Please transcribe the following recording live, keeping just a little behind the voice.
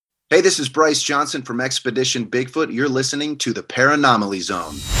Hey, this is Bryce Johnson from Expedition Bigfoot. You're listening to the Paranomaly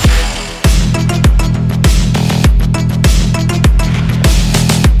Zone.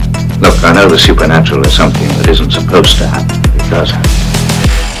 Look, I know the supernatural is something that isn't supposed to happen. It does happen.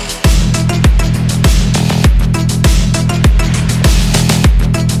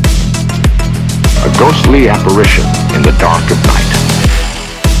 A ghostly apparition in the dark of night.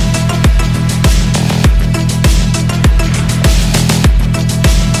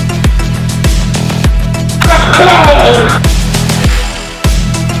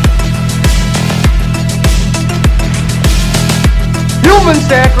 Human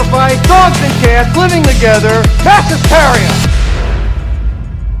sacrifice, dogs and cats living together, mass hysteria.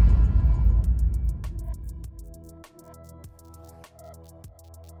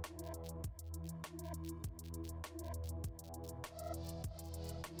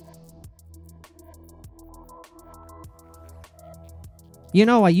 You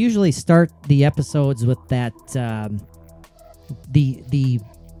know, I usually start the episodes with that, the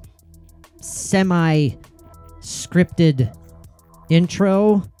semi-scripted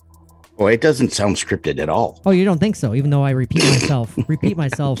intro. Oh, it doesn't sound scripted at all. Oh, you don't think so? Even though I repeat myself,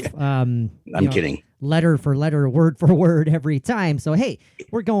 I'm kidding. Letter for letter, word for word every time. So, hey,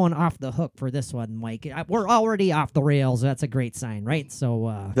 we're going off the hook for this one, Mike. We're already off the rails. That's a great sign, right?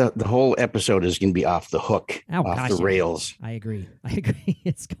 So the whole episode is going to be off the hook, the rails. I agree.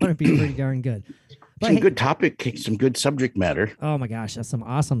 It's going to be pretty darn good. But some good topic, some good subject matter. Oh my gosh, that's some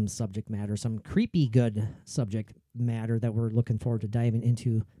awesome subject matter, some creepy good subject matter that we're looking forward to diving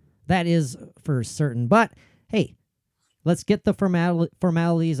into. That is for certain. But hey, let's get the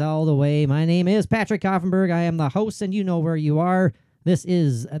formalities all the way. My name is Patrick Koffenberg. I am the host, and you know where you are. This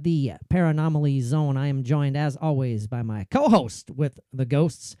is the Paranomaly Zone. I am joined, as always, by my co-host with the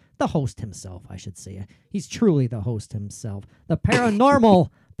ghosts, the host himself, I should say. He's truly the host himself. The paranormal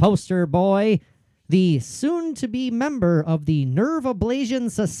poster boy, the soon-to-be member of the Nerve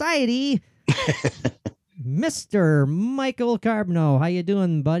Ablation Society, Mr. Michael Carbno. How you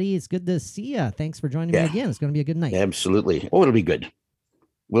doing, buddy? It's good to see you. Thanks for joining me again. It's going to be a good night. Absolutely. Oh, it'll be good.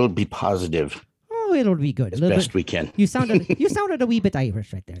 We'll be positive. Oh, it'll be good. As best we can. You sounded a wee bit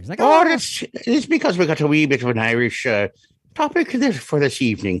Irish right there. It's like, it's because we got a wee bit of an Irish topic for this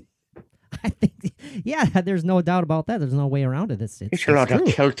evening. I think, yeah, there's no doubt about that. There's no way around it. It's a lot of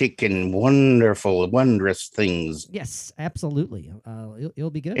Celtic and wondrous things. Yes, absolutely. It'll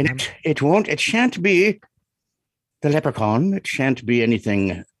be good. And it shan't be the leprechaun. It shan't be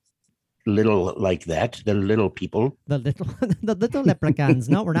anything little like that. The little people. The little leprechauns.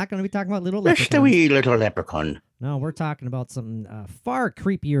 No, we're not going to be talking about little leprechauns. Just a wee little leprechaun. No, we're talking about something far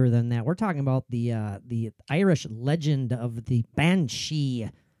creepier than that. We're talking about the Irish legend of the Banshee,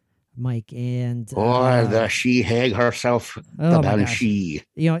 Mike, and the she-hag herself, the Banshee. Gosh.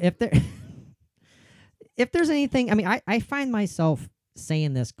 You know, if there's anything, I mean, I find myself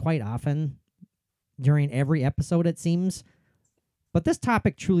saying this quite often during every episode, it seems, but this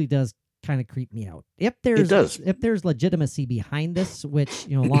topic truly does kind of creep me out. If there's legitimacy behind this, which,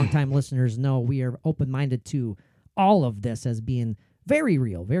 you know, longtime listeners know, we are open-minded to all of this as being very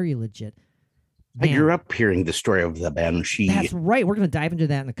real, very legit. Man, I grew up hearing the story of the Banshee. That's right. We're going to dive into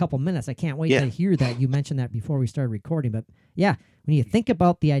that in a couple minutes. I can't wait to hear that. You mentioned that before we started recording, but yeah, when you think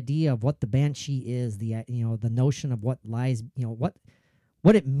about the idea of what the Banshee is, the notion of what lies,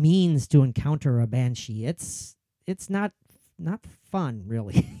 what it means to encounter a Banshee, it's not fun,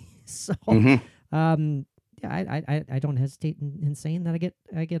 really. So, I don't hesitate in saying that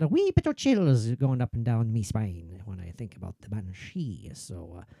I get a wee bit of chills going up and down me spine when I think about the Banshee.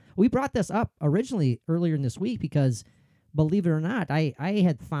 So we brought this up originally earlier in this week because, believe it or not, I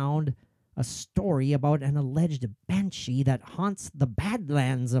had found a story about an alleged Banshee that haunts the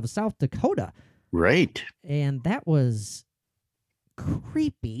Badlands of South Dakota. Right. And that was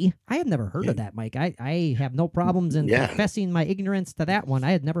creepy. I had never heard of that, Mike. I have no problems in confessing my ignorance to that one.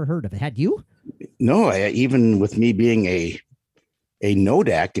 I had never heard of it. Had you? No, even with me being a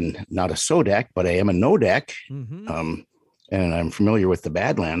Nodak and not a Sodak, but I am a Nodak, and I'm familiar with the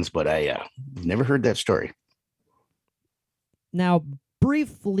Badlands, but I never heard that story. Now,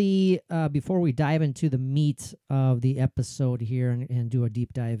 briefly, before we dive into the meat of the episode here and do a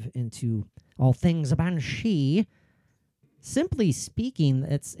deep dive into all things Banshee, simply speaking,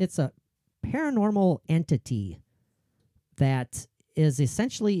 it's a paranormal entity that is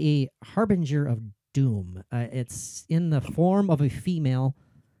essentially a harbinger of doom. It's in the form of a female,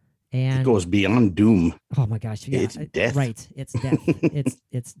 and it goes beyond doom. Oh my gosh! Yeah, it's death. Right, it's death.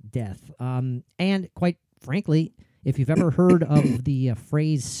 it's death. And quite frankly, If you've ever heard of the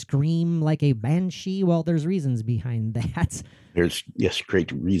phrase "scream like a banshee," well, there's reasons behind that. There's, yes,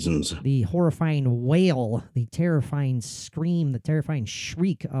 great reasons. The horrifying wail, the terrifying scream, the terrifying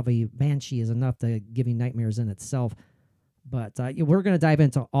shriek of a banshee is enough to give you nightmares in itself. But we're going to dive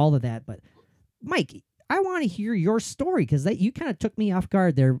into all of that. But Mike, I want to hear your story, because you kind of took me off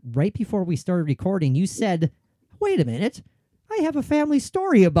guard there right before we started recording. You said, wait a minute, I have a family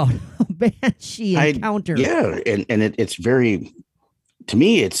story about a banshee encounter. Yeah, and it's very, to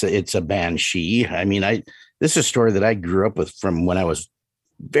me, it's a banshee. I mean, this is a story that I grew up with from when I was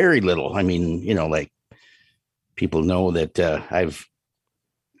very little. I mean, like, people know that I've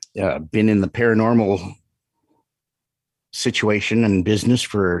been in the paranormal situation and business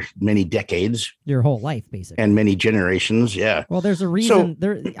for many decades, your whole life, basically, and many generations. Yeah. Well, there's a reason.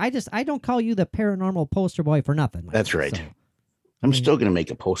 I don't call you the paranormal poster boy for nothing, Mike. That's right. So, I'm still going to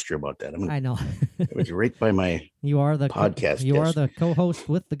make a poster about that. I know. It was right by my you are the podcast. You are the co-host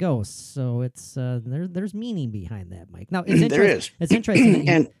with the ghosts, so it's there's meaning behind that, Mike. Now, there is. It's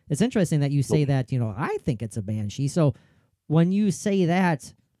interesting. It's interesting that you say that. I think it's a banshee. So when you say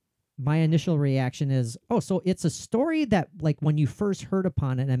that, my initial reaction is, oh, so it's a story that, like, when you first heard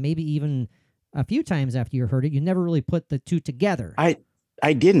upon it, and maybe even a few times after you heard it, you never really put the two together. I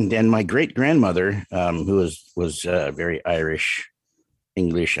didn't. And my great grandmother, who was very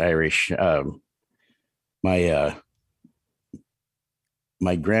English Irish, my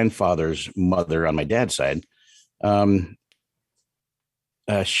grandfather's mother on my dad's side,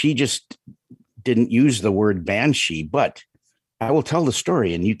 she just didn't use the word banshee, but I will tell the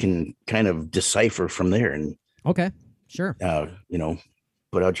story and you can kind of decipher from there and okay, sure.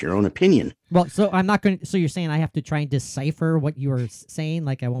 Put out your own opinion. Well, so I'm not going to, so you're saying I have to try and decipher what you are saying,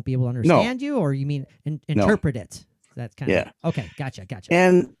 like I won't be able to understand you, or you mean interpret it? That's kind of, okay. Gotcha.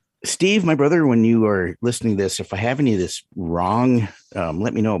 And Steve, my brother, when you are listening to this, if I have any of this wrong,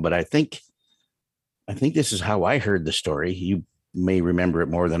 let me know. But I think this is how I heard the story. You may remember it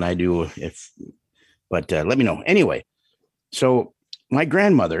more than I do, but let me know. Anyway, so my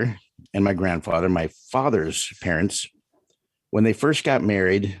grandmother and my grandfather, my father's parents, when they first got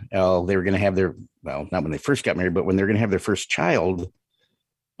married, they were going to have not when they first got married, but when they're going to have their first child,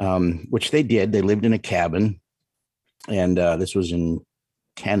 which they did. They lived in a cabin, and this was in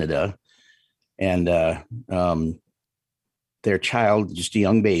Canada, and their child, just a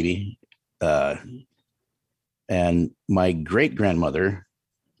young baby, and my great grandmother,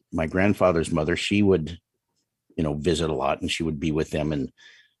 my grandfather's mother, she would, visit a lot, and she would be with them. And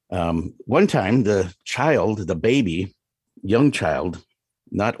one time, the baby, young child,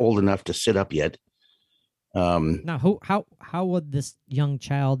 not old enough to sit up yet. Now, how would this young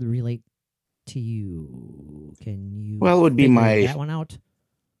child relate to you? Can you? Well, it would be that one out.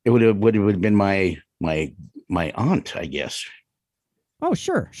 It would have been my aunt, I guess. Oh,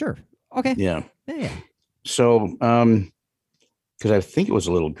 sure. Okay. Yeah. Yeah. So, because I think it was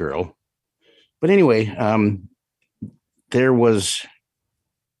a little girl, but anyway, there was.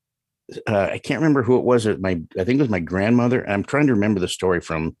 I can't remember who it was. I think it was my grandmother. I'm trying to remember the story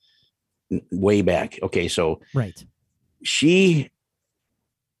from way back. Okay, so right, she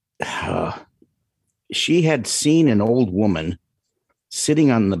had seen an old woman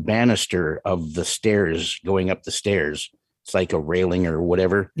sitting on the banister of the stairs, going up the stairs. It's like a railing or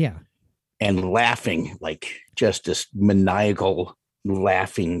whatever. Yeah, and laughing, like just this maniacal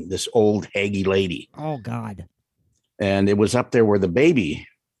laughing. This old haggy lady. Oh God! And it was up there where the baby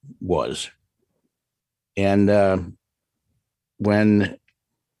was. And when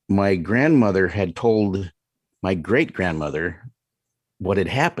my grandmother had told my great grandmother what had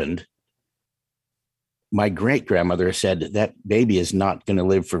happened, my great grandmother said that baby is not going to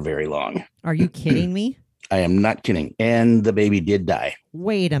live for very long. Are you kidding me? I am not kidding. And the baby did die.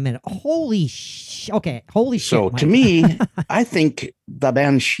 Wait a minute. Holy shit. So to me, I think the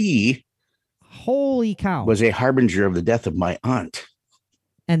banshee, holy cow, was a harbinger of the death of my aunt.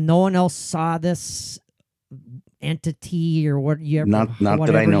 And no one else saw this entity or what you not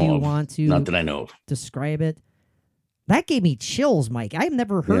that I know of. Want to not that I know of. Describe it. That gave me chills, Mike. I've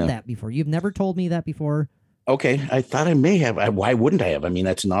never heard that before. You've never told me that before. Okay, I thought I may have. Why wouldn't I have? I mean,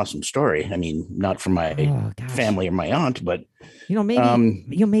 that's an awesome story. I mean, not from my family or my aunt, but maybe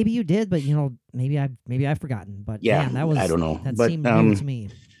maybe you did, but maybe I've forgotten. But yeah, man, that was, I don't know. That but, seemed new to me.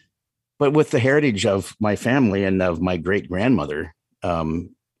 But with the heritage of my family and of my great grandmother,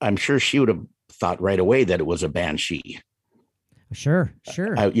 I'm sure she would have thought right away that it was a banshee. Sure.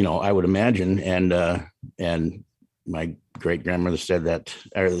 I would imagine, and my great grandmother said that,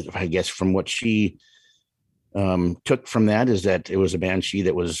 or I guess from what she took from that is that it was a banshee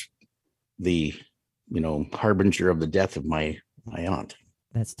that was the harbinger of the death of my aunt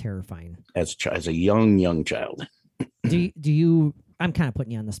That's terrifying. as a young child. Do you? I'm kind of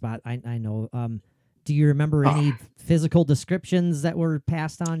putting you on the spot. I know. Do you remember any physical descriptions that were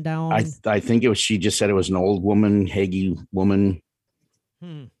passed on down? I think it was. She just said it was an old woman, haggy woman.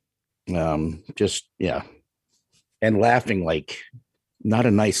 Just and laughing like not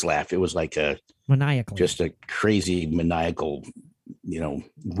a nice laugh. It was like Maniacal. just a crazy maniacal,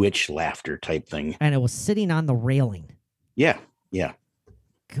 witch laughter type thing. And it was sitting on the railing. Yeah.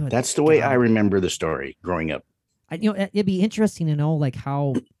 Good. That's the way God. I remember the story growing up. It'd be interesting to know like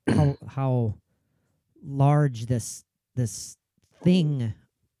how large this thing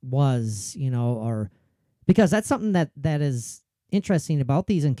was, or because that's something that is interesting about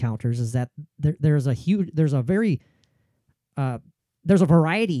these encounters is that there's a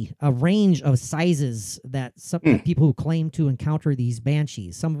variety, a range of sizes that some people who claim to encounter these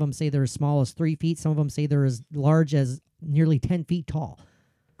banshees. Some of them say they're as small as 3 feet. Some of them say they're as large as nearly 10 feet tall.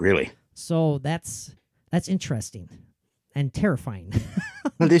 Really? So that's interesting and terrifying.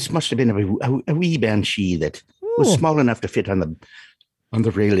 Well, this must have been a wee banshee that was small enough to fit on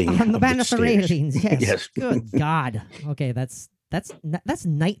the railing. On the of banister stairs. railings, yes. Yes. Good God. Okay, that's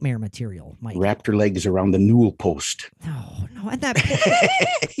nightmare material, Mike. Wrapped her legs around the newel post. No, and that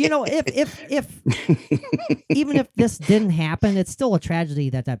if even if this didn't happen, it's still a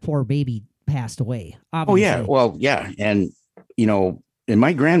tragedy that poor baby passed away. Obviously. Oh yeah, well yeah, and and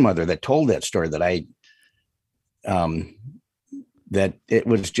my grandmother that told that story that I, that it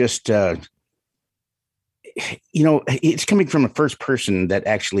was just, it's coming from a first person that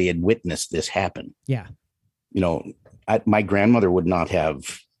actually had witnessed this happen. Yeah. My grandmother would not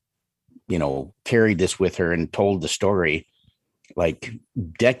have, carried this with her and told the story like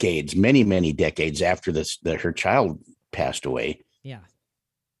decades, many, many decades after her child passed away. Yeah.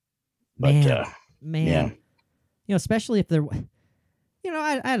 But, man. yeah. Especially if there,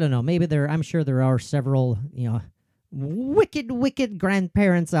 I don't know. Maybe I'm sure there are several, wicked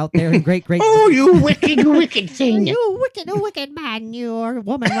grandparents out there and great. Oh, you wicked thing. You wicked man, you or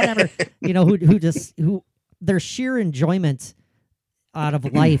woman, whatever. who their sheer enjoyment out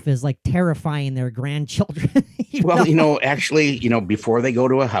of life is like terrifying their grandchildren. Actually, before they go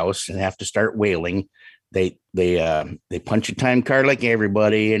to a house and have to start wailing, they punch a time card like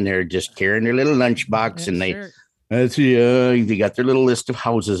everybody, and they're just carrying their little lunchbox, and they got their little list of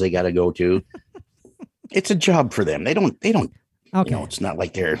houses they got to go to. It's a job for them. They don't. Okay. It's not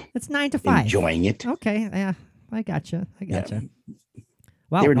like it's 9 to 5 enjoying it. Okay. Yeah, I gotcha. Yeah.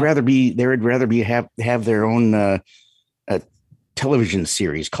 Wow. They would rather be have their own television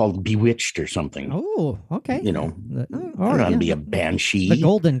series called Bewitched or something. Oh, okay. Or be a banshee. The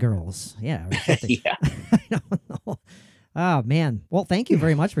Golden Girls. Yeah. Yeah. I don't know. Oh man. Well, thank you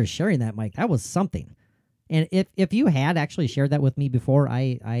very much for sharing that, Mike. That was something. And if you had actually shared that with me before,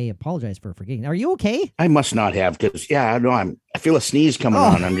 I apologize for forgetting. Are you okay? I must not have, because I feel a sneeze coming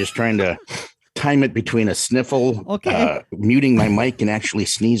on. I'm just trying to time it between a sniffle, muting my mic, and actually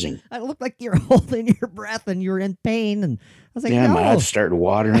sneezing. It looked like you're holding your breath and you were in pain, and I was like, my eyes started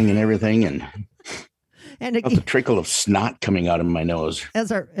watering and everything, and and felt a trickle of snot coming out of my nose.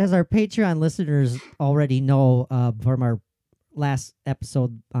 As our Patreon listeners already know from our last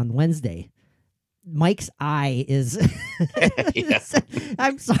episode on Wednesday, Mike's eye is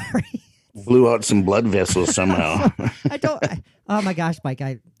I'm sorry, blew out some blood vessels somehow. Oh my gosh, Mike,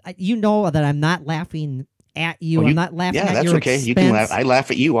 I that I'm not laughing at you. I'm not laughing at your okay. expense. You can laugh. I laugh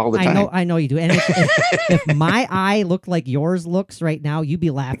at you all the time. I know you do. And if my eye looked like yours looks right now, you'd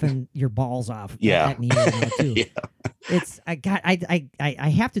be laughing your balls off at me right now too. I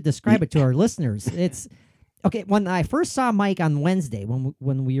have to describe it to our listeners. It's okay. When I first saw Mike on Wednesday,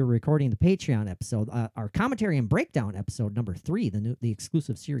 when we were recording the Patreon episode, our commentary and breakdown episode number 3, the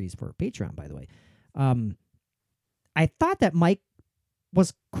exclusive series for Patreon, by the way, I thought that Mike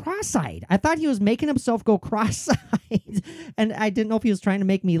was cross-eyed. I thought he was making himself go cross-eyed, and I didn't know if he was trying to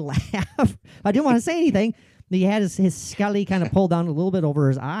make me laugh. I didn't want to say anything. He had his scully kind of pulled down a little bit over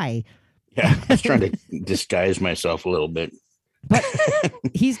his eye. Yeah, I was trying to disguise myself a little bit. But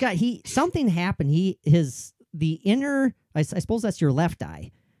something happened. The inner, I suppose that's your left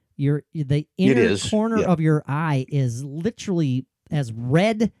eye. The inner corner of your eye is literally as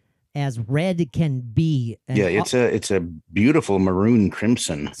red can be. And it's a beautiful maroon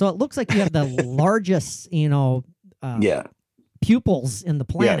crimson. So it looks like you have the largest, pupils in the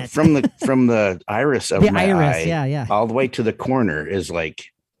planet. Yeah, from the iris of my eye, yeah, all the way to the corner is like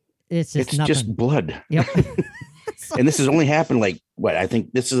it's nothing. Just blood. Yep. And this has only happened I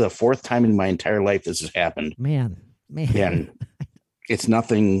think this is the 4th time in my entire life this has happened. Man. And It's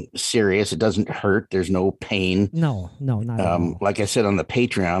nothing serious. It doesn't hurt. There's no pain. No, not at all. Like I said on the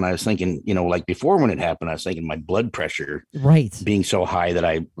Patreon, I was thinking, like before when it happened, I was thinking my blood pressure right being so high that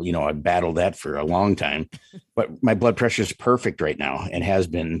I battled that for a long time. But my blood pressure is perfect right now and has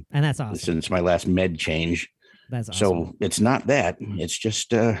been, and that's awesome, since my last med change. That's awesome. So it's not that. It's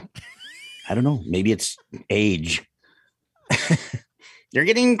just, I don't know. Maybe it's age. You're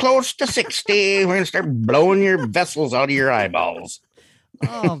getting close to 60. We're going to start blowing your vessels out of your eyeballs.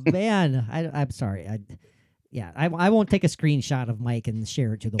 Oh man, I'm sorry. I won't take a screenshot of Mike and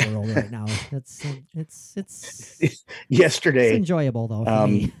share it to the world right now. It's yesterday. It's enjoyable though. For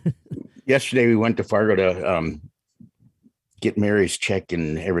me. Yesterday we went to Fargo to get Mary's check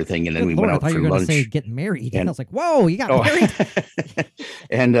and everything, and then we went out for lunch. Say get married, and I was like, "Whoa, you got married!"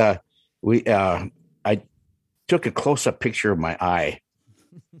 And I took a close-up picture of my eye,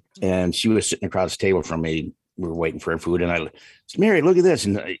 and she was sitting across the table from me. We were waiting for her food, and I said, "Mary, look at this!"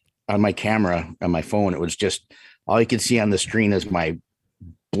 And on my camera, on my phone, it was just all you could see on the screen is my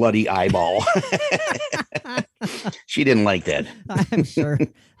bloody eyeball. She didn't like that. I'm sure.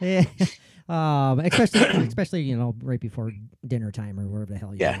 Yeah. Especially right before dinner time or wherever the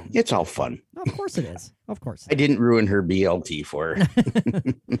hell. It's all fun. Of course it is. Of course. I didn't ruin her BLT for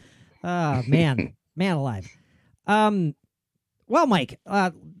her. Man alive. Well, Mike,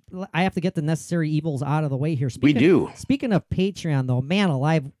 I have to get the necessary evils out of the way here. Speaking of Patreon, though, man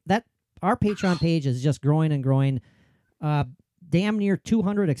alive, that our Patreon page is just growing and growing. Damn near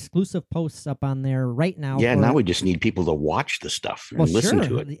 200 exclusive posts up on there right now. Yeah, now we just need people to watch the stuff and listen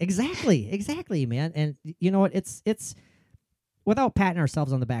to it. Exactly, man. And you know what? It's without patting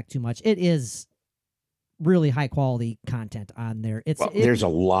ourselves on the back too much, it is really high quality content on there. There's a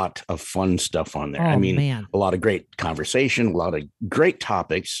lot of fun stuff on there. Oh, man. A lot of great conversation, a lot of great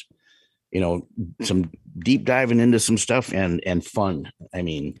topics, some deep diving into some stuff and fun. I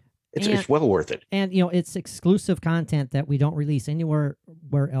mean, it's well worth it. And, it's exclusive content that we don't release anywhere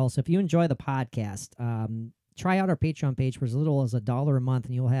else. If you enjoy the podcast, try out our Patreon page for as little as $1 a month,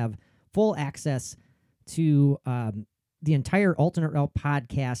 and you'll have full access to the entire Alternate Route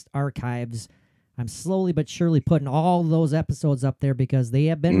podcast archives. I'm slowly but surely putting all those episodes up there because they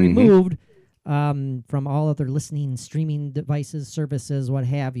have been removed from all other listening, streaming devices, services, what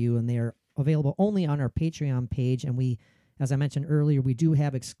have you, and they are available only on our Patreon page. And we, as I mentioned earlier, we do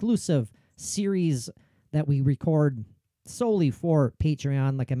have exclusive series that we record solely for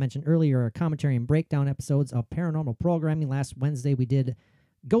Patreon. Like I mentioned earlier, our commentary and breakdown episodes of paranormal programming. Last Wednesday, we did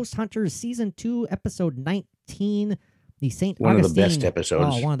Ghost Hunters Season 2, Episode 19, the St. Augustine. One of the best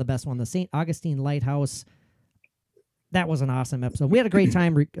episodes. Oh, one of the best ones. The St. Augustine Lighthouse. That was an awesome episode. We had a great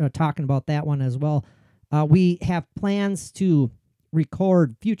time talking about that one as well. We have plans to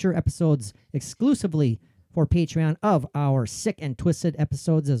record future episodes exclusively for Patreon of our Sick and Twisted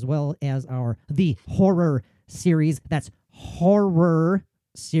episodes, as well as the horror series. That's horror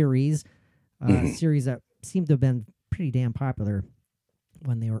series. Series that seemed to have been pretty damn popular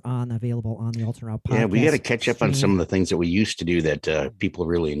when they were available on the Alternate Route podcast. Yeah, we got to catch up on some of the things that we used to do that people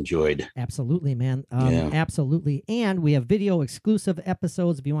really enjoyed. Absolutely, man. Absolutely. And we have video exclusive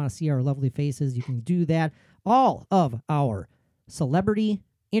episodes. If you want to see our lovely faces, you can do that. All of our celebrity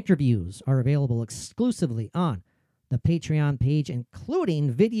interviews are available exclusively on the Patreon page, including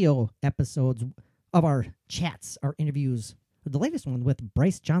video episodes of our chats, our interviews. The latest one with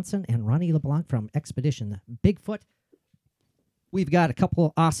Bryce Johnson and Ronnie LeBlanc from Expedition Bigfoot. We've got a couple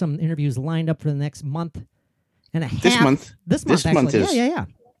of awesome interviews lined up for the next month and a half. This month is yeah.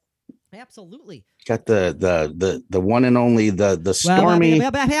 Absolutely. Got the one and only the stormy.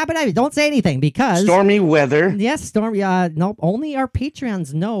 Don't say anything because stormy weather. Yes, stormy. Nope. Only our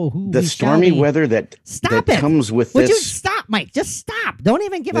Patreons know who the stormy weather that comes with Would this. You stop, Mike? Just stop. Don't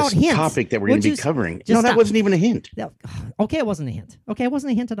even give out hints. Topic that we're going to be covering. No, that wasn't even a hint. Okay, it wasn't a hint. Okay, it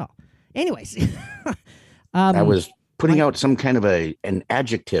wasn't a hint at all. Anyways, I was putting out some kind of an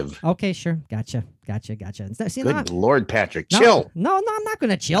adjective. Okay, sure. Gotcha. See, Good Lord, Patrick, chill. No, I'm not going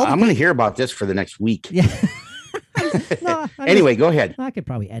to chill. I'm going to hear about this for the next week. Yeah. Anyway, go ahead. I could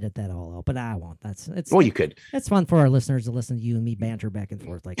probably edit that all out, but I won't. You could. It's fun for our listeners to listen to you and me banter back and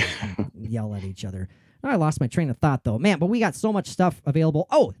forth, like yell at each other. I lost my train of thought, though. Man, but we got so much stuff available.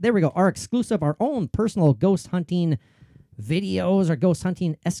 Oh, there we go. Our exclusive, our own personal ghost hunting videos, our ghost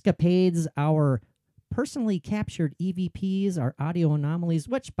hunting escapades, our personally captured EVPs, our audio anomalies,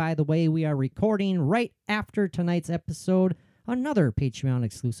 which, by the way, we are recording right after tonight's episode, another Patreon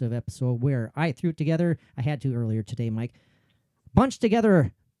exclusive episode where I threw together, I had to earlier today, Mike, bunched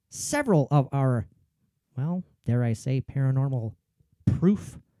together several of our, well, dare I say, paranormal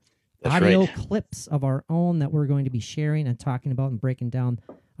proof That's audio right. clips of our own that we're going to be sharing and talking about and breaking down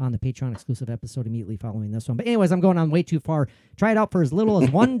on the Patreon exclusive episode immediately following this one. But anyways, I'm going on way too far. Try it out for as little as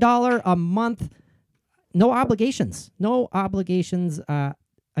 $1 a month. No obligations. No obligations.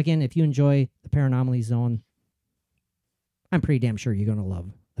 Again, if you enjoy the Paranomaly Zone, I'm pretty damn sure you're going to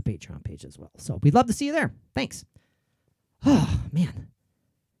love the Patreon page as well. So we'd love to see you there. Thanks. Oh, man.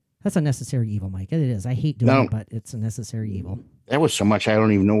 That's a necessary evil, Mike. It is. I hate doing it, but it's a necessary evil. That was so much I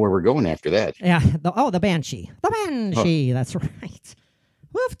don't even know where we're going after that. Yeah. The Banshee. The Banshee. Oh. That's right.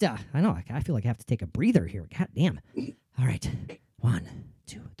 Woofda. I know. I feel like I have to take a breather here. God damn. All right. 1,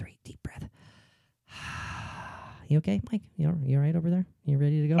 2, 3. Deep breath. You okay, Mike? You all right over there? You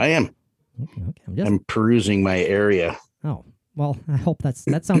ready to go? I am. Okay. I'm perusing my area. Oh, well, I hope that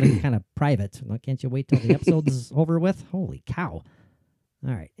sounded kind of private. Well, can't you wait till the episode's over with? Holy cow.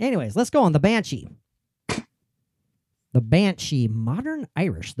 All right. Anyways, let's go on the Banshee. The Banshee, modern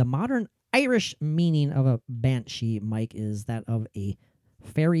Irish. The modern Irish meaning of a Banshee, Mike, is that of a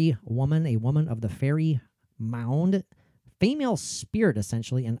fairy woman, a woman of the fairy mound, female spirit,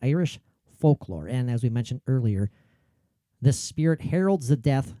 essentially, in Irish folklore. And as we mentioned earlier, this spirit heralds the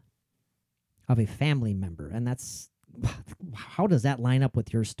death of a family member. And how does that line up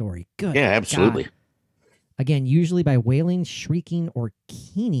with your story? Good. Yeah, absolutely. God. Again, usually by wailing, shrieking, or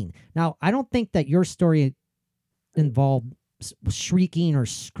keening. Now, I don't think that your story involved shrieking or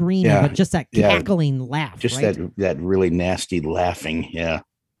screaming, but just that cackling laugh. Just right? that really nasty laughing. Yeah.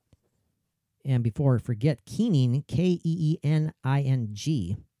 And before I forget, keening, Keening,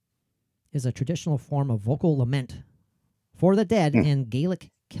 is a traditional form of vocal lament for the dead in Gaelic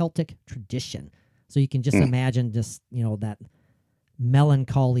Celtic tradition. So you can just imagine that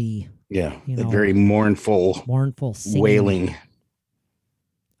melancholy, very mournful singing. Wailing.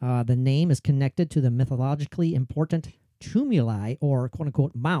 The name is connected to the mythologically important tumuli, or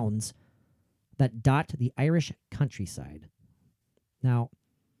quote-unquote mounds, that dot the Irish countryside. Now,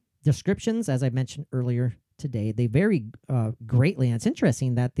 descriptions, as I mentioned earlier today, they vary greatly, and it's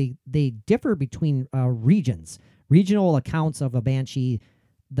interesting that they differ between regions. Regional accounts of a banshee,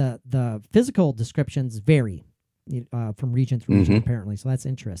 the physical descriptions vary from region to region, apparently, so that's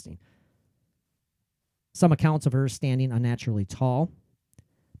interesting. Some accounts of her standing unnaturally tall,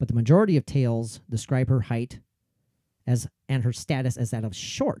 but the majority of tales describe her height and her status as that of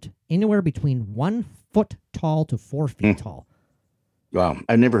short, anywhere between 1 foot tall to 4 feet tall. Wow,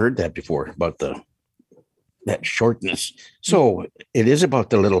 I've never heard that before about that shortness. So it is about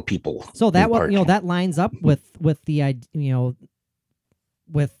the little people. So that that lines up with the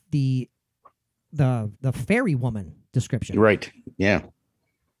with the fairy woman description. Right. Yeah.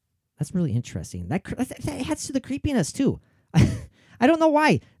 That's really interesting. That adds to the creepiness too. I don't know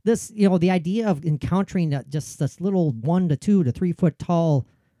why this, the idea of encountering just this little 1 to 2 to 3 foot tall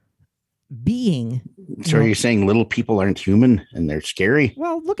being. So are you saying little people aren't human and they're scary?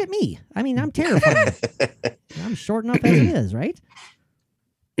 Well, look at me. I mean, I'm terrifying. I'm short enough as it is, right?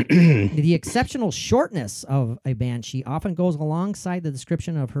 The exceptional shortness of a banshee often goes alongside the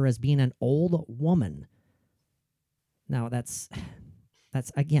description of her as being an old woman. Now, that's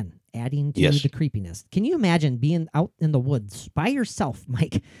again adding to the creepiness. Can you imagine being out in the woods by yourself,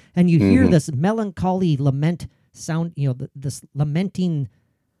 Mike, and you hear this melancholy lament sound, this lamenting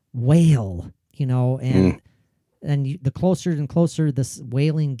wail, and the closer and closer this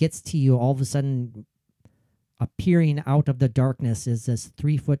wailing gets to you, all of a sudden appearing out of the darkness is this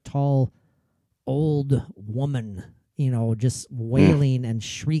 3 foot tall old woman, just wailing and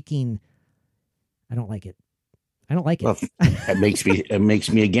shrieking. I don't like it. Well, it makes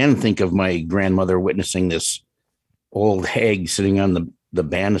me again think of my grandmother witnessing this old hag sitting on the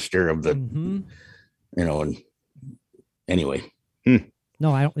banister of the, and anyway.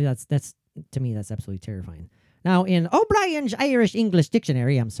 No, I don't. That's to me, that's absolutely terrifying. Now, in O'Brien's Irish English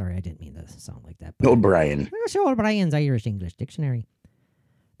Dictionary, I'm sorry, I didn't mean to sound like that. O'Brien's Irish English Dictionary.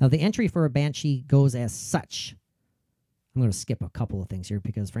 Now, the entry for a banshee goes as such. I'm going to skip a couple of things here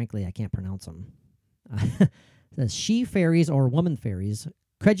because, frankly, I can't pronounce them. The she fairies or woman fairies,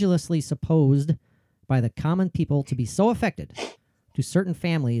 credulously supposed by the common people to be so affected to certain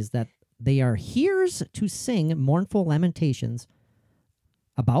families that they are hears to sing mournful lamentations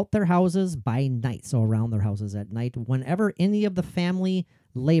about their houses by night, so around their houses at night, whenever any of the family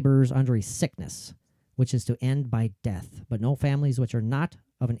labors under a sickness, which is to end by death. But no families which are not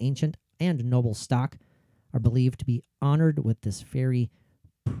of an ancient and noble stock are believed to be honored with this fairy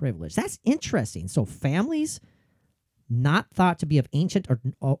privilege. That's interesting. So families not thought to be of ancient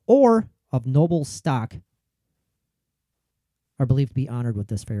or of noble stock are believed to be honored with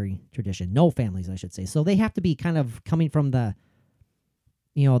this fairy tradition. No families, I should say. So they have to be kind of coming from the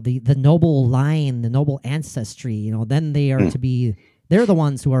the noble line, the noble ancestry, then they are to be, they're the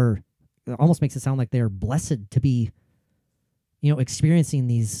ones who are, it almost makes it sound like they're blessed to be, experiencing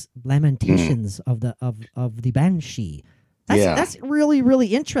these lamentations of the banshee. That's really, really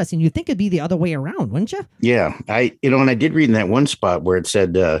interesting. You'd think it'd be the other way around, wouldn't you? Yeah. And I did read in that one spot where it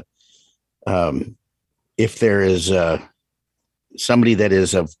said, if there is somebody that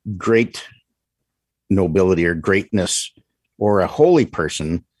is of great nobility or greatness or a holy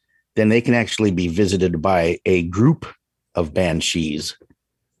person, then they can actually be visited by a group of banshees.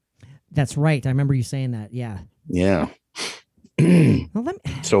 That's right. I remember you saying that. Yeah. Yeah. Well,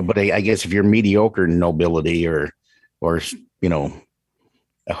 but I guess if you're mediocre nobility or a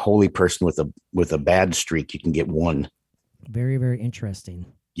holy person with a bad streak, you can get one. Very, very interesting.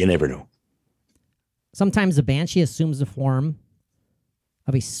 You never know. Sometimes the banshee assumes the form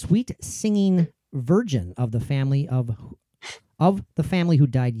of a sweet singing virgin of the family who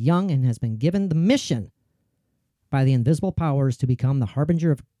died young and has been given the mission by the invisible powers to become the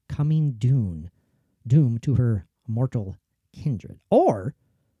harbinger of coming doom to her mortal kindred. Or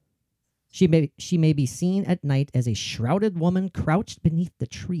she may be seen at night as a shrouded woman crouched beneath the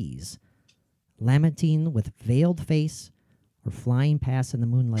trees, lamenting with veiled face, or flying past in the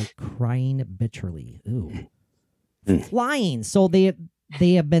moonlight, crying bitterly. Ooh, flying. So they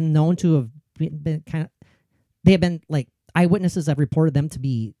have been known to have been they have been like eyewitnesses have reported them to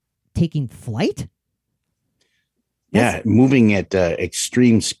be taking flight. Moving at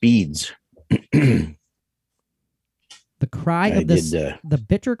extreme speeds. The cry of this, the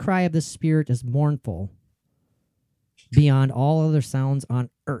bitter cry of the spirit is mournful beyond all other sounds on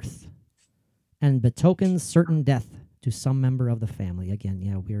earth, and betokens certain death to some member of the family. Again,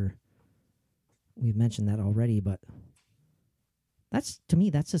 we've mentioned that already, but to me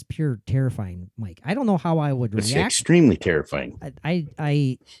that's just pure terrifying, Mike. I don't know how I would react. It's extremely terrifying.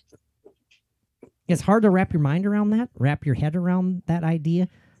 I it's hard to wrap your head around that idea.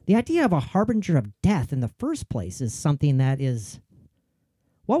 The idea of a harbinger of death in the first place is something that is...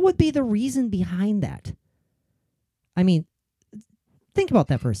 What would be the reason behind that? I mean, think about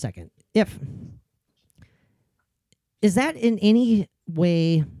that for a second. Is that in any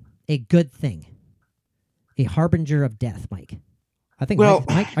way a good thing? A harbinger of death, Mike? I think,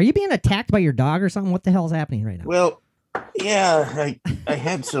 Mike, are you being attacked by your dog or something? What the hell is happening right now? Well, yeah, I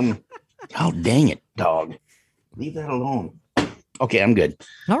had some... Oh, dang it, dog. Leave that alone. Okay, I'm good.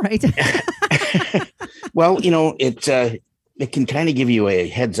 All right. Well, it can kind of give you a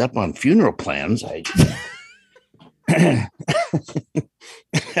heads up on funeral plans.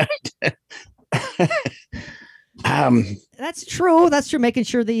 That's true. That's true. Making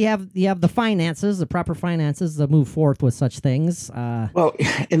sure that you have the finances, the proper finances to move forth with such things. Well,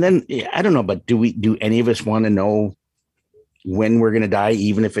 and then I don't know, but do any of us want to know when we're going to die,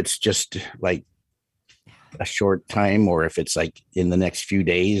 even if it's just like a short time, or if it's like in the next few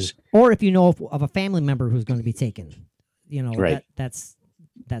days, or if you know of a family member who's going to be taken, right? That's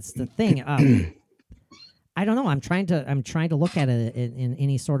the thing. I don't know. I'm trying to look at it in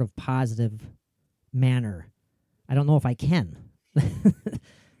any sort of positive manner. I don't know if I can.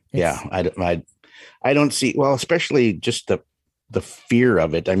 Yeah, I don't see. Well, especially just the fear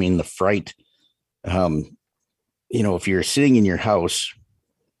of it. I mean, the fright. If you're sitting in your house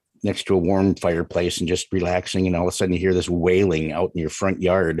next to a warm fireplace and just relaxing, and all of a sudden you hear this wailing out in your front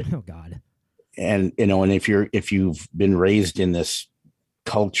yard. Oh God. And, and if you've been raised in this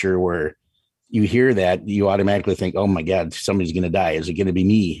culture where you hear that, you automatically think, oh my God, somebody's going to die. Is it going to be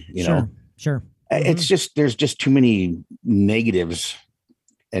me? Sure. It's just, there's just too many negatives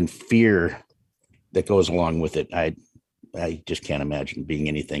and fear that goes along with it. I just can't imagine being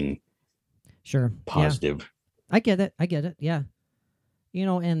anything positive. Yeah. I get it. Yeah.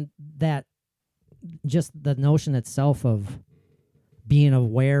 And that just the notion itself of being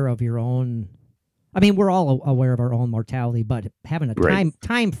aware of your own, I mean, we're all aware of our own mortality, but having a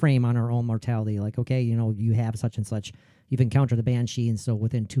time frame on our own mortality, like, okay, you have such and such, you've encountered the banshee, and so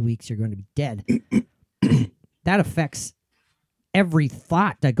within 2 weeks you're going to be dead. That affects every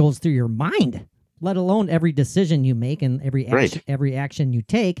thought that goes through your mind, let alone every decision you make and every action you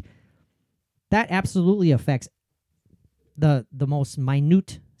take. That absolutely affects the most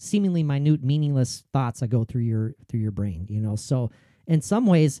seemingly minute, meaningless thoughts that go through your brain. So in some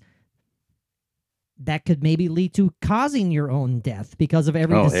ways, that could maybe lead to causing your own death because of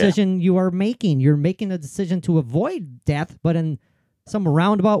every decision you are making. You're making a decision to avoid death, but in some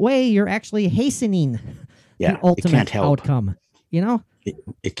roundabout way, you're actually hastening the ultimate outcome.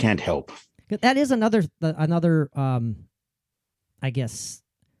 It can't help. That is another I guess,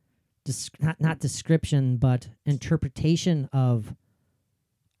 not description, but interpretation of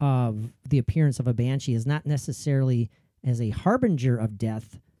of the appearance of a banshee is not necessarily as a harbinger of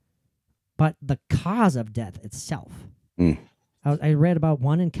death, but the cause of death itself. I read about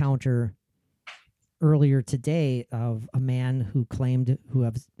one encounter earlier today of a man who claimed who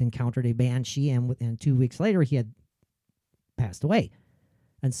have encountered a banshee, and 2 weeks later he had passed away.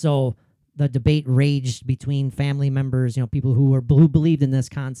 And so the debate raged between family members, people who believed in this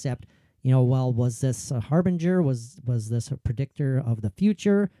concept. Well, was this a harbinger? Was this a predictor of the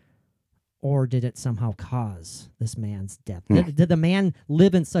future? Or did it somehow cause this man's death? Did the man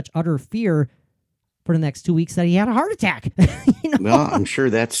live in such utter fear for the next 2 weeks that he had a heart attack? Well, I'm sure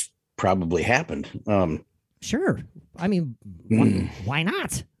that's probably happened. Sure. I mean, why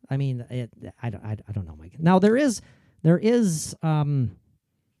not? I mean, I don't know, Mike. Now, there is an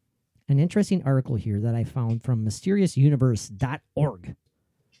interesting article here that I found from mysteriousuniverse.org.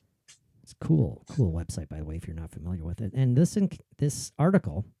 It's a cool website, by the way, if you're not familiar with it. And this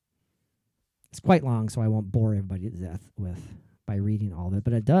article, it's quite long, so I won't bore everybody to death by reading all of it,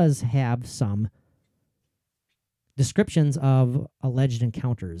 but it does have some descriptions of alleged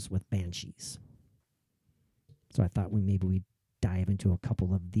encounters with banshees. So I thought we'd dive into a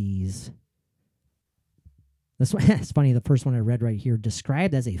couple of these. This one, it's funny, the first one I read right here,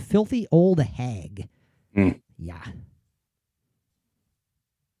 described as a filthy old hag. Yeah.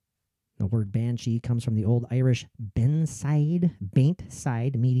 The word banshee comes from the Old Irish baint side,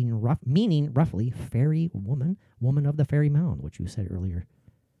 meaning roughly fairy woman of the fairy mound, which you said earlier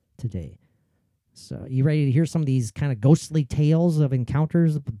today. So, you ready to hear some of these kind of ghostly tales of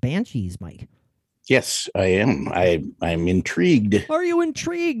encounters with banshees, Mike? Yes, I am. I'm intrigued. Are you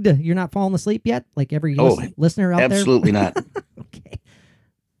intrigued? You're not falling asleep yet, like every listener out absolutely there? Absolutely not. Okay.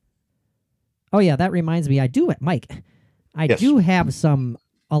 Oh yeah, that reminds me. I do have some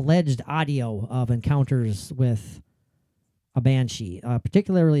alleged audio of encounters with a banshee.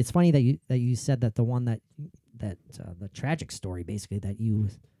 Particularly, it's funny that you said that the one that the tragic story basically that you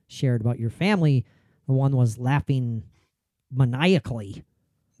shared about your family, the one was laughing maniacally.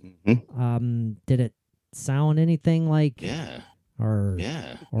 Did it sound anything like? Yeah. Or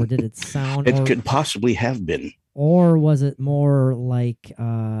did it sound? It could possibly have been. Or was it more like? Is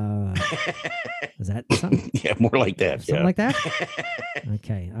that something? Yeah, more like that. Something like that.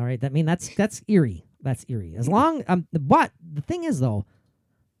 Okay, all right. That's eerie. That's eerie. As long, but the thing is though,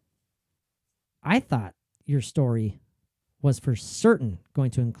 I thought your story was for certain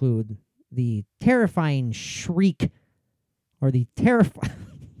going to include the terrifying shriek, or the terrifying.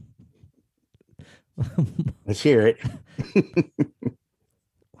 Let's hear it.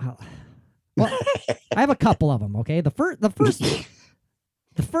 Well, I have a couple of them. Okay, the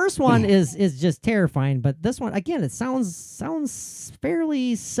first one is just terrifying, but this one again, it sounds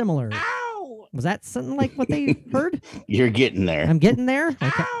fairly similar. Ow! Was that something like what they heard? You're getting there. I'm getting there.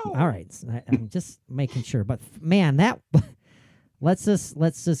 Okay, all right. I'm just making sure. But man, let's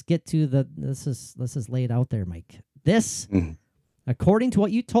just get to let's just lay it out there, Mike. This. According to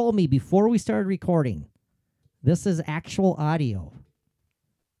what you told me before we started recording, this is actual audio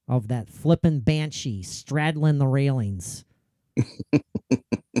of that flippin' banshee straddling the railings. I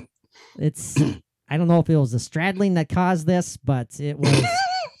don't know if it was the straddling that caused this, but it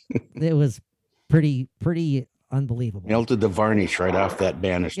was pretty unbelievable. Melted the varnish right off that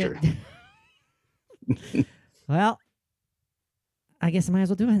banister. Well, I guess I might as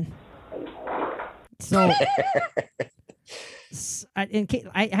well do it. So I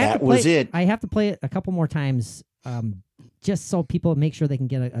have to play it a couple more times, just so people make sure they can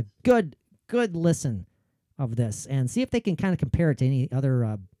get a good listen of this and see if they can kind of compare it to any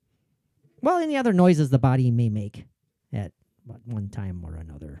other noises the body may make at one time or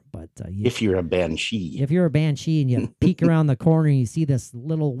another. But if you're a banshee, and you peek around the corner and you see this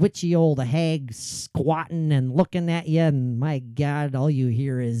little witchy old hag squatting and looking at you, and my God, all you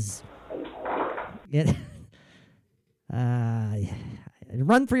hear is it.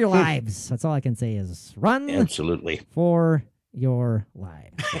 Run for your lives. That's all I can say is run. Absolutely. For your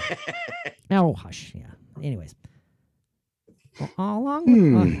lives. Oh, hush. Yeah. Anyways. Along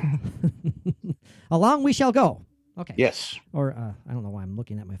we shall go. Okay. Yes. Or I don't know why I'm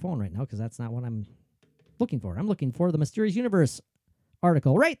looking at my phone right now, because that's not what I'm looking for. I'm looking for the Mysterious Universe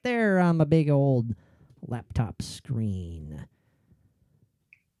article right there on my big old laptop screen.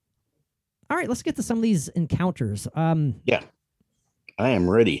 All right, let's get to some of these encounters. Yeah, I am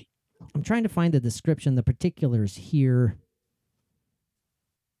ready. I'm trying to find the description, the particulars here.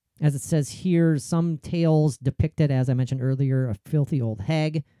 As it says here, some tales depicted, as I mentioned earlier, a filthy old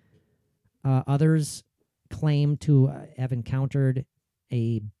hag. Others claim to have encountered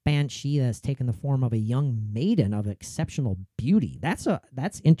a banshee that's taken the form of a young maiden of exceptional beauty. That's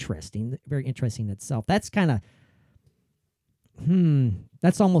interesting, very interesting itself. That's kind of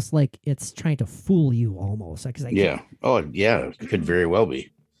that's almost like it's trying to fool you almost. Yeah. Oh, yeah. It could very well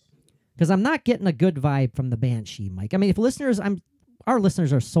be. Because I'm not getting a good vibe from the banshee, Mike. I mean, if our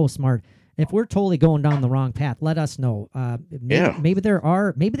listeners are so smart. If we're totally going down the wrong path, let us know. Maybe they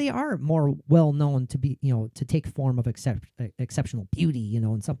are more well known to be, to take form of exceptional beauty,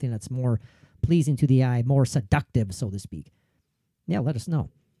 and something that's more pleasing to the eye, more seductive, so to speak. Yeah, let us know.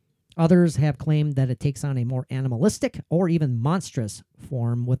 Others have claimed that it takes on a more animalistic or even monstrous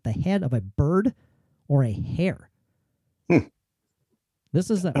form with the head of a bird or a hare. This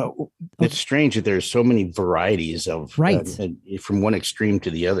is it's strange that there's so many varieties of from one extreme to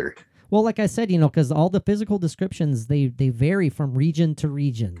the other. Well, like I said, because all the physical descriptions, they vary from region to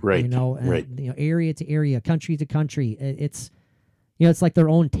region, right? Area to area, country to country. It's like their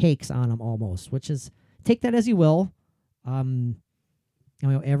own takes on them almost, which is, take that as you will.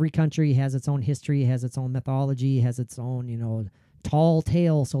 Every country has its own history, has its own mythology, has its own, tall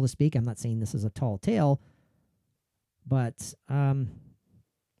tale, so to speak. I'm not saying this is a tall tale, but,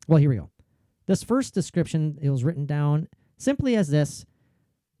 well, here we go. This first description, it was written down simply as this.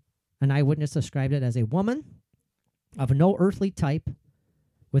 An eyewitness described it as a woman of no earthly type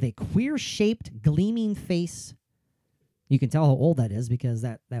with a queer-shaped, gleaming face. You can tell how old that is because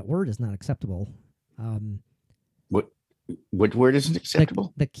that word is not acceptable. What word isn't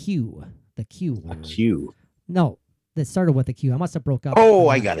acceptable? The Q. The Q word. Q. No, that started with the Q. I must have broke up. Oh,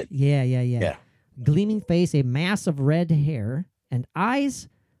 I got it. Yeah. Gleaming face, a mass of red hair, and eyes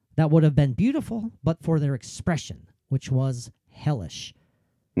that would have been beautiful but for their expression, which was hellish.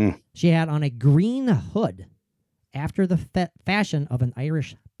 She had on a green hood after the fashion of an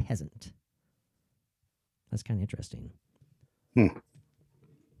Irish peasant. That's kind of interesting.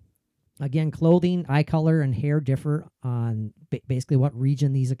 Again, clothing, eye color, and hair differ on basically what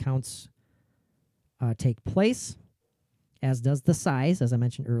region these accounts take place, as does the size. As I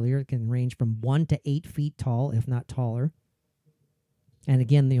mentioned earlier, it can range from 1 to 8 feet tall, if not taller. And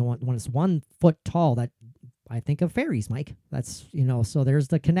again, when it's 1 foot tall, that I think of fairies, Mike. That's, so there's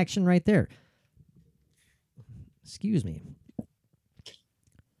the connection right there. Excuse me.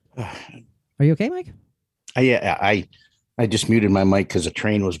 Are you okay, Mike? Yeah, I just muted my mic because a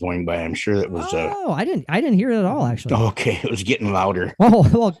train was going by. I'm sure that was. I didn't hear it at all, actually. Okay, it was getting louder.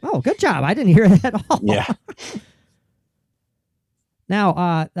 Oh, good job. I didn't hear it at all. Yeah. Now,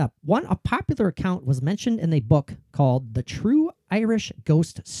 a popular account was mentioned in a book called The True Irish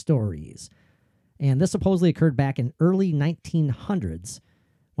Ghost Stories. And this supposedly occurred back in early 1900s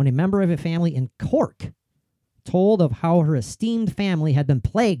when a member of a family in Cork told of how her esteemed family had been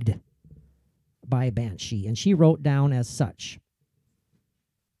plagued by a banshee. And she wrote down as such: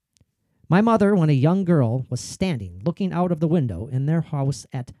 "My mother, when a young girl, was standing looking out of the window in their house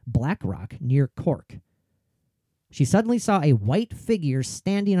at Blackrock near Cork. She suddenly saw a white figure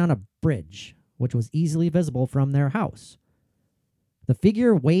standing on a bridge, which was easily visible from their house. The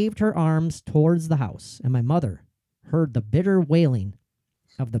figure waved her arms towards the house, and my mother heard the bitter wailing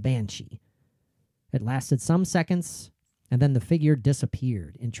of the banshee. It lasted some seconds, and then the figure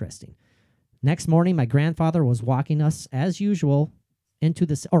disappeared." Interesting. "Next morning, my grandfather was walking as usual into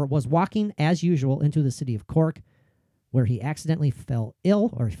the city of Cork, where he accidentally fell,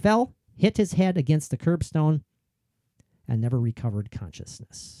 hit his head against the curbstone, and never recovered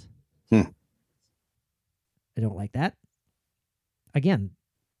consciousness." I don't like that. Again,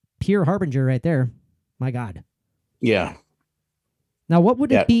 pure harbinger right there. My God. Yeah. Now, what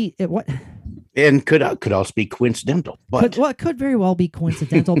would it be? And could also be coincidental. But it could very well be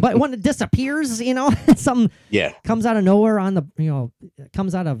coincidental. But when it disappears, something comes out of nowhere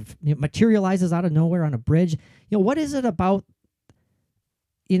materializes out of nowhere on a bridge. What is it about,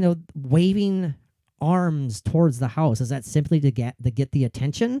 waving arms towards the house? Is that simply to get the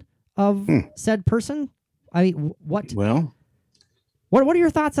attention of said person? I mean, what? Well, what are your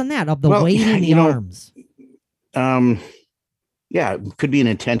thoughts on that, of the waving the arms? Yeah, it could be an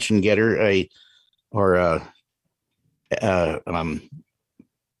attention getter, it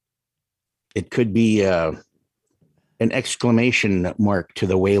could be an exclamation mark to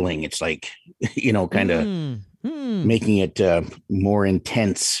the wailing. It's like, kind of making it more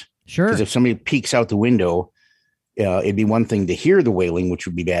intense. Sure. Because if somebody peeks out the window, it'd be one thing to hear the wailing, which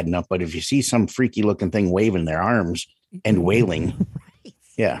would be bad enough. But if you see some freaky looking thing waving their arms and wailing, right.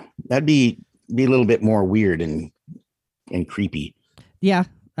 Yeah, that'd be a little bit more weird and creepy. Yeah.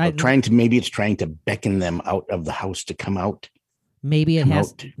 Maybe it's trying to beckon them out of the house to come out. Maybe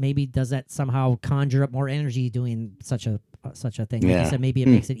does that somehow conjure up more energy doing such a such a thing. Like Yeah. you said, maybe it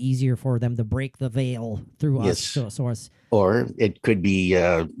makes it easier for them to break the veil through Yes. us. So us. Or it could be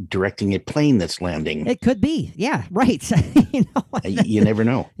directing a plane that's landing. It could be. Yeah, right. You never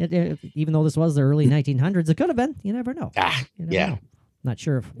know. Even though this was the early 1900s, it could have been. You never know. You never Yeah. know. Not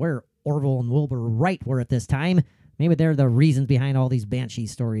sure if where Orville and Wilbur Wright were at this time. Maybe they're the reasons behind all these Banshee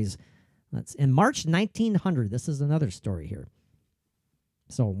stories. That's in March 1900. This is another story here.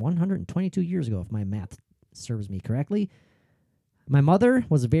 So 122 years ago, if my math serves me correctly. My mother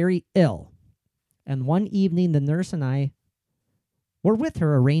was very ill, and one evening the nurse and I were with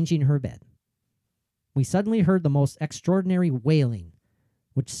her arranging her bed. We suddenly heard the most extraordinary wailing,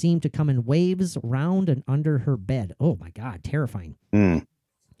 which seemed to come in waves round and under her bed. Oh my God, terrifying.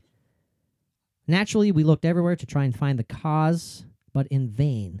 Naturally, we looked everywhere to try and find the cause, but in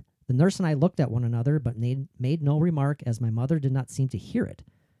vain. The nurse and I looked at one another, but made no remark, as my mother did not seem to hear it.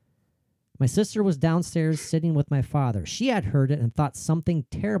 My sister was downstairs sitting with my father. She had heard it and thought something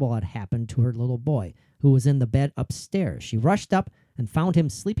terrible had happened to her little boy, who was in the bed upstairs. She rushed up and found him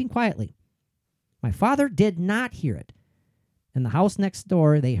sleeping quietly. My father did not hear it. In the house next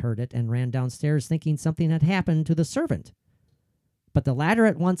door, they heard it and ran downstairs thinking something had happened to the servant. But the latter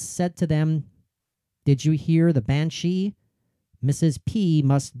at once said to them, "Did you hear the banshee? Mrs. P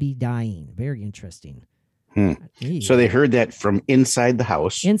must be dying." Very interesting. So they heard that from inside the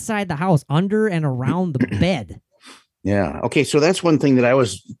house. Inside the house, under and around the bed. Yeah. Okay. So that's one thing that I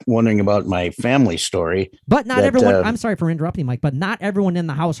was wondering about my family story. But not everyone, I'm sorry for interrupting, Mike, but not everyone in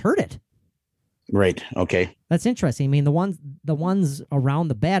the house heard it. Right. Okay. That's interesting. I mean, the ones around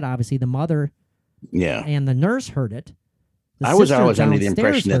the bed, obviously the mother and the nurse heard it. I was always under the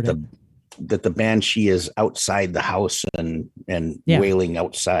downstairs impression that the banshee is outside the house and wailing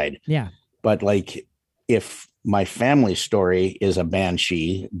outside. Yeah. But like, if my family story is a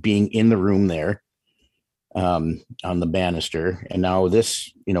banshee being in the room there, on the banister, and now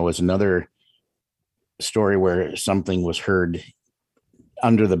this, is another story where something was heard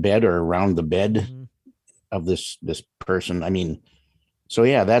under the bed or around the bed of this person. I mean, so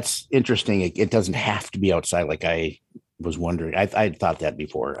yeah, that's interesting. It doesn't have to be outside, like I was wondering. I thought that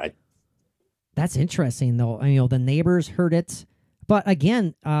before. That's interesting, though. The neighbors heard it, but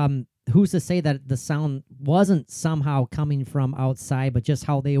again, who's to say that the sound wasn't somehow coming from outside, but just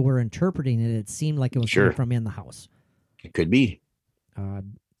how they were interpreting it? It seemed like it was coming from in the house. It could be.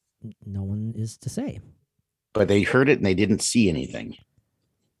 No one is to say. But they heard it and they didn't see anything.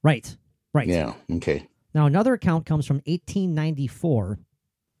 Right. Yeah. Okay. Now, another account comes from 1894,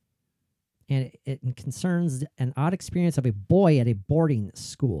 and it concerns an odd experience of a boy at a boarding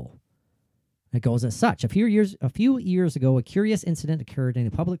school. It goes as such. A few years ago, a curious incident occurred in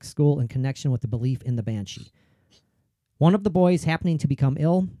a public school in connection with the belief in the banshee. One of the boys, happening to become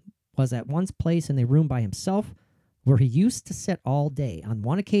ill, was at once placed in a room by himself where he used to sit all day. On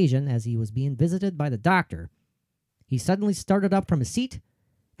one occasion, as he was being visited by the doctor, he suddenly started up from his seat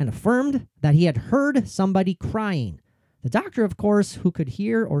and affirmed that he had heard somebody crying. The doctor, of course, who could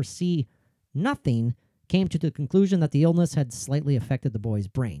hear or see nothing, came to the conclusion that the illness had slightly affected the boy's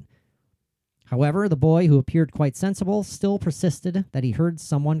brain. However, the boy, who appeared quite sensible, still persisted that he heard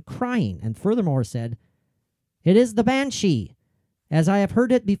someone crying, and furthermore said, "It is the banshee, as I have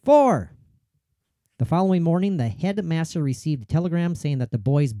heard it before." The following morning, the headmaster received a telegram saying that the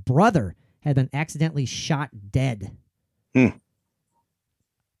boy's brother had been accidentally shot dead.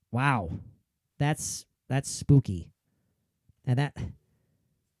 Wow. That's spooky. And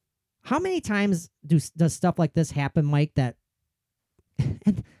how many times does stuff like this happen, Mike, that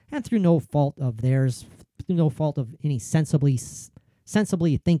and through no fault of theirs, through no fault of any sensibly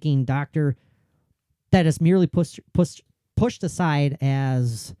thinking doctor, that is merely pushed aside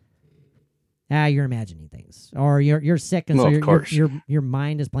as you're imagining things, or you're sick, and your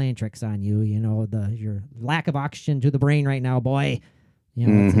mind is playing tricks on you. Your lack of oxygen to the brain right now, boy.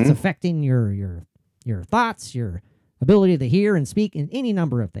 It's affecting your thoughts, your ability to hear and speak, and any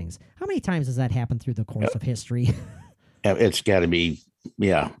number of things. How many times has that happened through the course of history? It's got to be,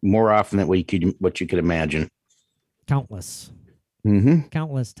 more often than what you could imagine. Countless.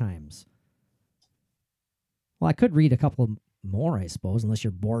 Countless times. Well, I could read a couple more, I suppose, unless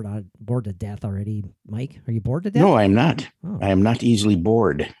you're bored to death already. Mike, are you bored to death? No, I'm not. Oh. I am not easily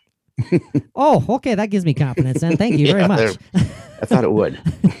bored. Oh, okay. That gives me confidence then. Thank you very much. I thought it would.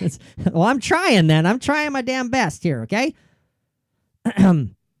 Well, I'm trying then. I'm trying my damn best here, okay? All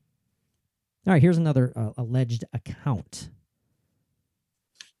right, here's another alleged account.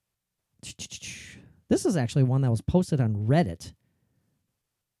 This is actually one that was posted on Reddit.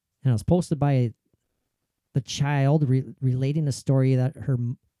 And it was posted by the child relating a story that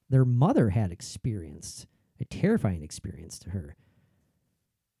their mother had experienced. a terrifying experience to her.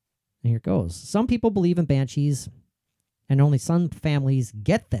 And here it goes. Some people believe in banshees, and only some families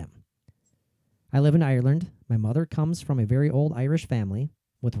get them. I live in Ireland. My mother comes from a very old Irish family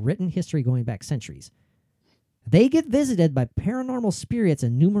with written history going back centuries. They get visited by paranormal spirits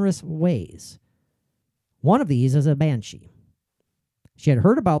in numerous ways. One of these is a banshee. She had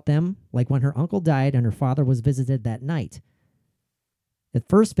heard about them, like when her uncle died and her father was visited that night. It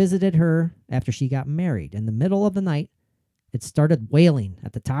first visited her after she got married. In the middle of the night, it started wailing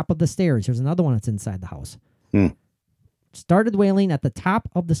at the top of the stairs. Here's another one that's inside the house. Started wailing at the top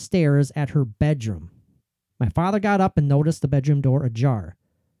of the stairs at her bedroom. My father got up and noticed the bedroom door ajar.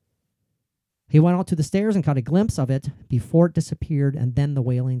 He went out to the stairs and caught a glimpse of it before it disappeared, and then the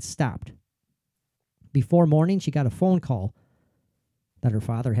wailing stopped. Before morning, she got a phone call that her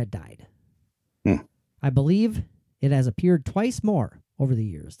father had died. I believe it has appeared twice more over the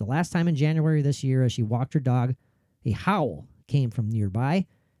years. The last time in January this year, as she walked her dog, a howl came from nearby.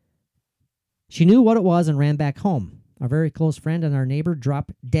 She knew what it was and ran back home. A very close friend and our neighbor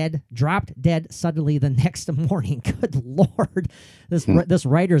dropped dead suddenly the next morning. Good Lord. This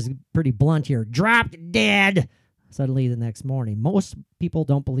writer's pretty blunt here. Dropped dead suddenly the next morning. Most people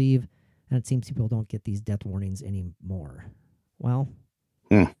don't believe, and it seems people don't get these death warnings anymore. Well,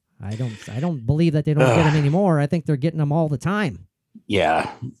 I don't believe that they don't get them anymore. I think they're getting them all the time.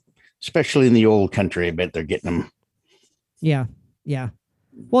 Yeah. Especially in the old country, I bet they're getting them. Yeah.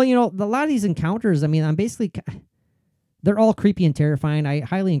 Well, a lot of these encounters, they're all creepy and terrifying. I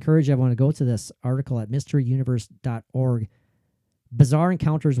highly encourage everyone to go to this article at mysteryuniverse.org. Bizarre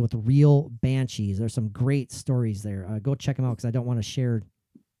encounters with real banshees. There's some great stories there. Go check them out because I don't want to share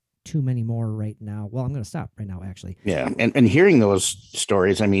too many more right now. Well, I'm going to stop right now, actually. Yeah, and hearing those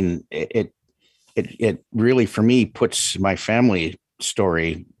stories, it really, for me, puts my family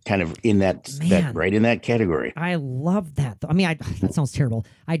story kind of in that right in that category. I love that. That sounds terrible.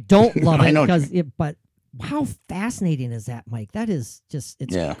 I don't love it but how fascinating is that, Mike? That is just,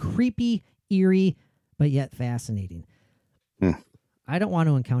 creepy, eerie, but yet fascinating. I don't want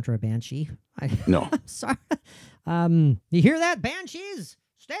to encounter a banshee. No. I'm sorry. You hear that, banshees?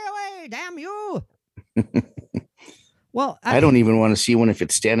 Stay away, damn you. Well, I don't even want to see one if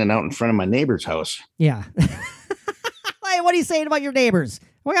it's standing out in front of my neighbor's house. Yeah. Hey, what are you saying about your neighbors?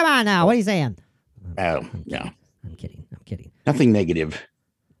 Well, come on now. What are you saying? Yeah. I'm kidding. Nothing negative.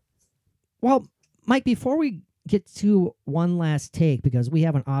 Well, Mike, before we get to one last take, because we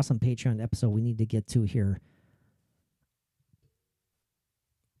have an awesome Patreon episode we need to get to here.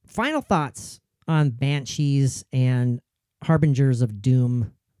 Final thoughts on banshees and harbingers of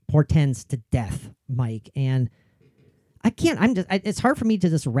doom, portends to death, Mike. And it's hard for me to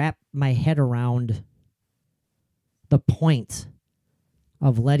just wrap my head around the point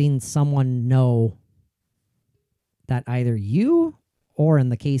of letting someone know that either you, or in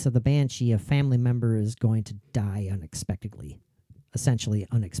the case of the banshee, a family member is going to die essentially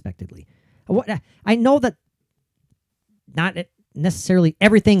unexpectedly. I know that not necessarily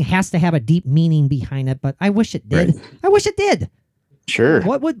everything has to have a deep meaning behind it, but I wish it did. Right. I wish it did. Sure.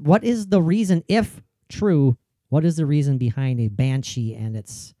 What is the reason, if true, what is the reason behind a banshee and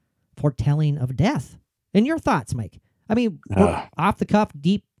its foretelling of death? And your thoughts, Mike? Off the cuff,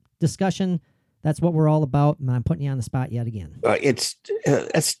 deep discussion. That's what we're all about, and I'm putting you on the spot yet again. It's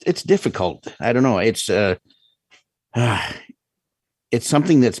difficult. I don't know. It's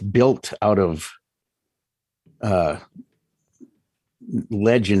something that's built out of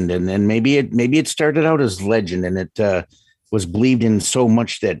legend, and then maybe it started out as legend, and it was believed in so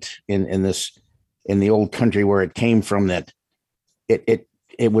much that in the old country where it came from, that it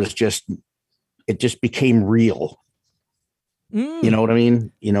just became real. You know what I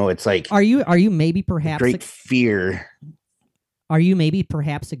mean? It's like, are you maybe perhaps great fear? Are you maybe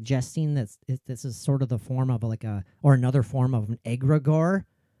perhaps suggesting that this is sort of the form of another form of an egregore,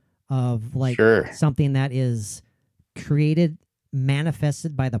 of something that is created,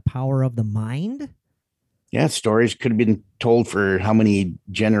 manifested by the power of the mind? Yeah, stories could have been told for how many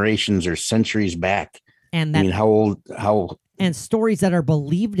generations or centuries back. And that, how and stories that are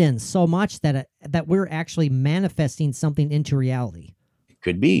believed in so much that we're actually manifesting something into reality.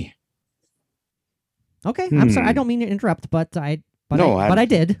 Could be. Okay, I'm sorry. I don't mean to interrupt, but I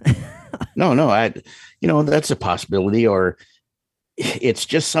did. No, that's a possibility, or it's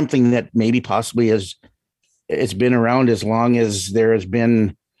just something that maybe possibly it's been around as long as there has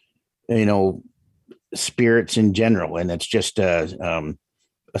been, spirits in general, and it's just a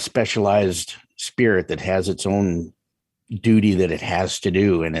specialized spirit that has its own duty that it has to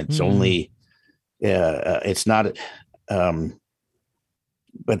do, and it's only it's not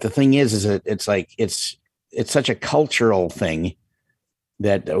but the thing is that it's like it's it's such a cultural thing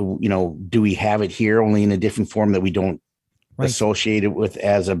that, do we have it here only in a different form that we don't associate it with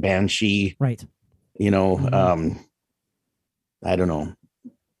as a banshee? Right. I don't know.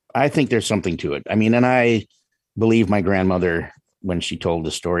 I think there's something to it. I mean, and I believe my grandmother when she told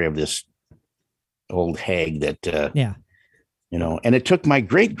the story of this old hag that, and it took my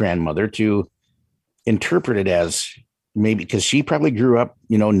great grandmother to interpret it as maybe because she probably grew up,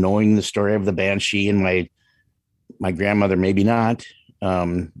 knowing the story of the banshee, and my grandmother, maybe not.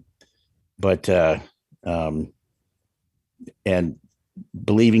 And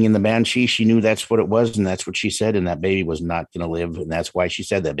believing in the banshee, she knew that's what it was. And that's what she said. And that baby was not going to live. And that's why she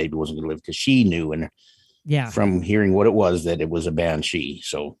said that baby wasn't going to live, because she knew, and from hearing what it was, that it was a banshee.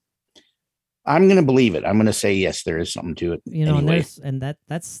 So I'm going to believe it. I'm going to say, yes, there is something to it. Anyway. and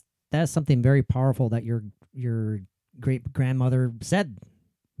that's something very powerful that your great grandmother said,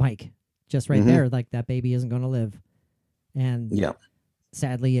 Mike, just right there, like that baby isn't going to live. And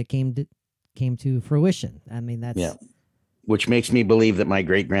sadly it came to fruition. I mean, that's which makes me believe that my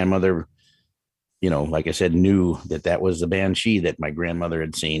great grandmother, like I said, knew that was the banshee that my grandmother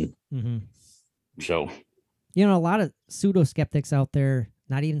had seen. Mm-hmm. So, a lot of pseudo skeptics out there,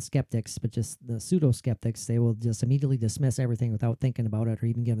 not even skeptics, but just the pseudo skeptics, they will just immediately dismiss everything without thinking about it or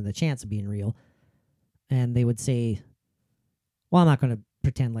even giving it the chance of being real. And they would say, well, I'm not going to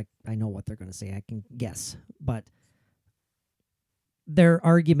pretend like I know what they're going to say. I can guess, but their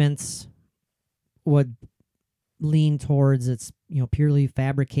arguments would lean towards it's, purely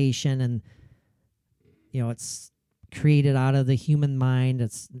fabrication, and, it's created out of the human mind.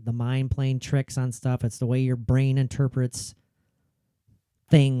 It's the mind playing tricks on stuff. It's the way your brain interprets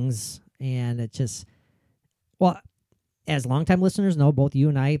things. And it just, as longtime listeners know, both you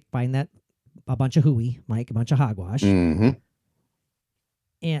and I find that a bunch of hooey, Mike, a bunch of hogwash. Mm-hmm.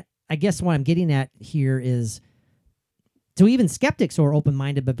 And I guess what I'm getting at here is, to even skeptics who are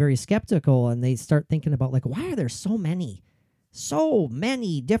open-minded but very skeptical, and they start thinking about, like, why are there so many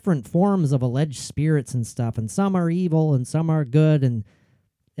different forms of alleged spirits and stuff, and some are evil and some are good, and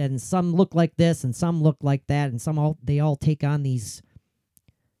some look like this and some look like that, and they all take on these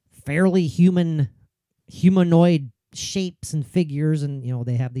fairly humanoid shapes and figures, and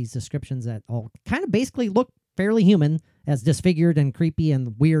they have these descriptions that all kind of basically look fairly human, as disfigured and creepy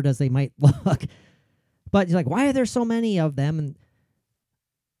and weird as they might look. But you're like, why are there so many of them? And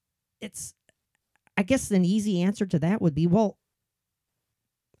I guess an easy answer to that would be, well,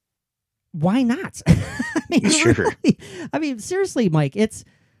 why not? I mean, sure. Really, I mean, seriously, Mike,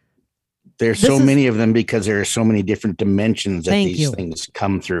 there's so many of them because there are so many different dimensions that these things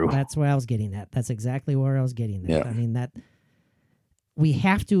come through. That's what I was getting at. That's exactly where I was getting at. Yeah. I mean, that we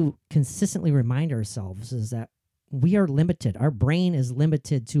have to consistently remind ourselves is that we are limited. Our brain is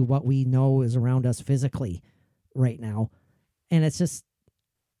limited to what we know is around us physically right now. And it's just,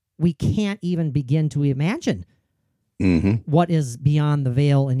 we can't even begin to imagine what is beyond the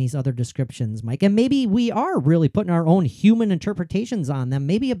veil in these other descriptions, Mike. And maybe we are really putting our own human interpretations on them.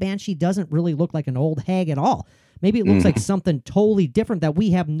 Maybe a banshee doesn't really look like an old hag at all. Maybe it looks like something totally different that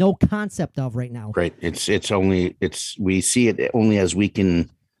we have no concept of right now. Right. We see it only as we can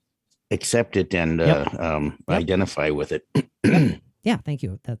accept it and identify with it. Yeah, thank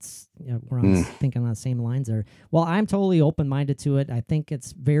you. That's we're on thinking on the same lines there. Well, I'm totally open-minded to it. I think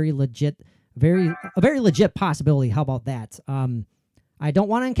it's very legit, a very legit possibility. How about that? I don't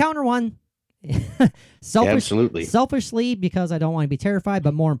want to encounter one. Absolutely. Selfishly, because I don't want to be terrified,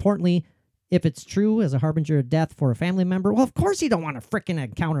 but more importantly, if it's true as a harbinger of death for a family member, well, of course you don't want to frickin'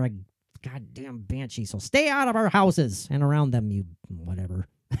 encounter a goddamn banshee. So stay out of our houses and around them, you whatever.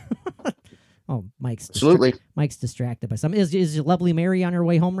 Oh, Mike's distracted by something. Is lovely Mary on her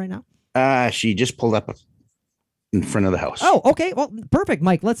way home right now? She just pulled up in front of the house. Oh, okay. Well, perfect,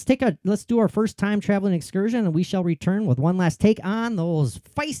 Mike. Let's do our first time traveling excursion, and we shall return with one last take on those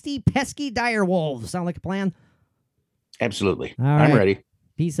feisty, pesky dire wolves. Sound like a plan? Absolutely. All right. I'm ready.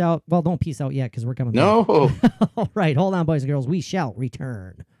 Peace out. Well, don't peace out yet because we're coming back. No. All right. Hold on, boys and girls. We shall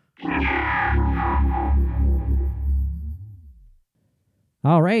return.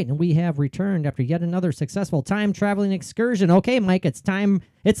 All right, and we have returned after yet another successful time-traveling excursion. Okay, Mike, it's time.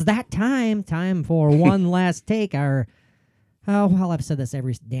 It's that time. Time for one last take. I've said this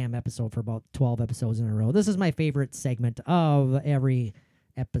every damn episode for about 12 episodes in a row. This is my favorite segment of every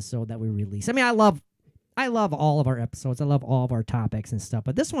episode that we release. I mean, I love all of our episodes. I love all of our topics and stuff,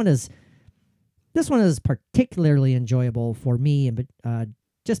 but this one is particularly enjoyable for me, and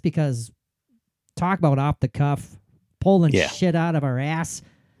just because talk about off the cuff. Pulling shit out of our ass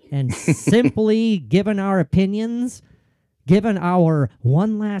and simply giving our opinions. Given our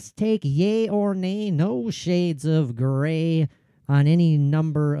one last take, yay or nay, no shades of gray on any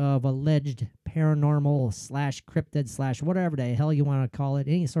number of alleged paranormal / cryptid / whatever the hell you want to call it,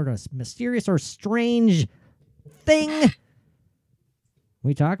 any sort of mysterious or strange thing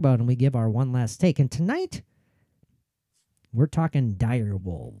we talk about and we give our one last take. And tonight, we're talking dire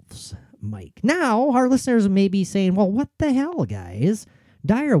wolves, Mike. Now, our listeners may be saying, well, what the hell, guys?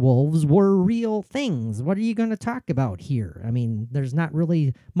 Dire wolves were real things. What are you going to talk about here? I mean, there's not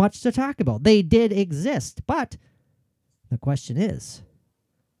really much to talk about. They did exist, but the question is,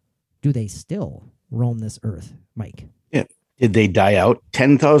 do they still roam this earth, Mike? Yeah. Did they die out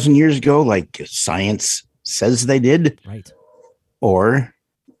 10,000 years ago like science says they did? Right. Or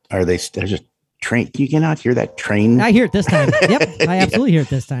are they just train? You cannot hear that train. I hear it this time. Yep, I absolutely hear it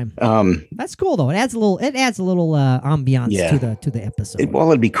this time. That's cool though. It adds a little ambiance to the episode.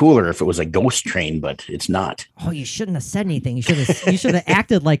 It'd be cooler if it was a ghost train, but it's not. Oh, you shouldn't have said anything. You should have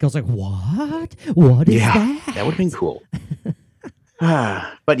acted like I was like, what? What is that? That would have been cool.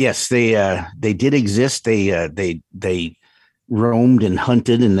 But yes, they did exist. They roamed and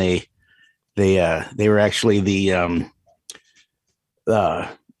hunted, and they were actually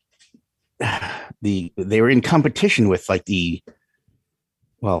they were in competition with like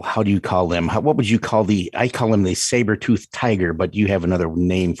how do you call them? What would you call I call them the saber-toothed tiger, but you have another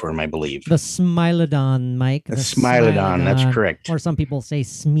name for them, I believe. The Smilodon, Mike. The Smilodon, that's correct. Or some people say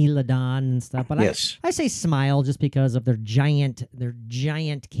Smilodon and stuff, but yes. I say smile just because of their giant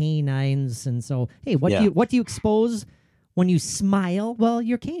canines. And so, hey, what do you expose when you smile? Well,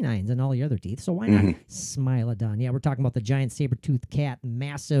 your canines and all your other teeth. So why not Smilodon? Yeah, we're talking about the giant saber-toothed cat,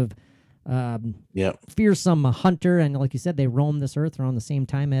 massive fearsome hunter, and like you said, they roam this earth around the same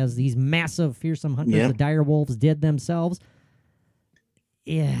time as these massive fearsome hunters. The dire wolves did themselves.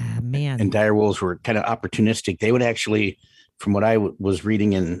 Yeah, man. And dire wolves were kind of opportunistic. They would actually, from what I was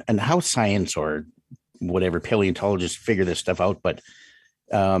reading and how science or whatever paleontologists figure this stuff out, but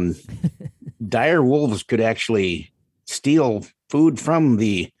dire wolves could actually steal food from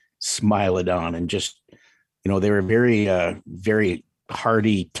the Smilodon and just, they were very very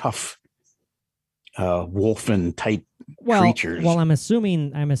hardy, tough wolfen type creatures. Well, I'm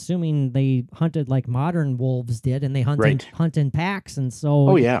assuming they hunted like modern wolves did, and they hunt in packs, and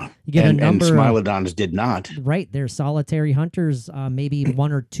so you get a number. And Smilodons did not. Right, they're solitary hunters, maybe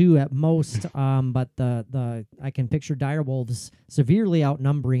one or two at most. But the I can picture dire wolves severely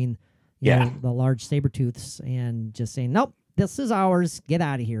outnumbering, the large saber-tooths, and just saying, nope, this is ours. Get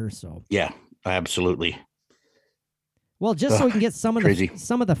out of here. So yeah, absolutely. Well, just so we can get some of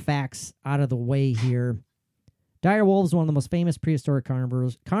the facts out of the way here, dire wolves, one of the most famous prehistoric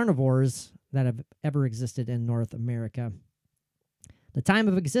carnivores that have ever existed in North America. The time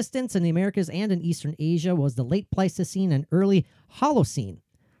of existence in the Americas and in Eastern Asia was the late Pleistocene and early Holocene,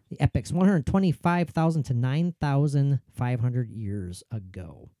 the epochs 125,000 to 9,500 years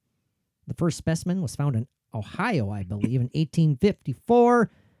ago. The first specimen was found in Ohio, I believe, in 1854.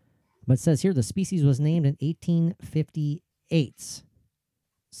 But it says here the species was named in 1858.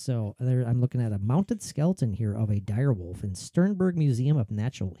 So I'm looking at a mounted skeleton here of a dire wolf in Sternberg Museum of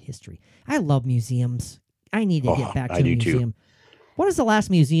Natural History. I love museums. I need to get back to a museum. Too. What is the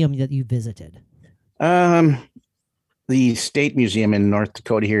last museum that you visited? The State Museum in North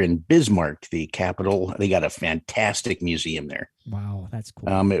Dakota here in Bismarck, the capital. They got a fantastic museum there. Wow, that's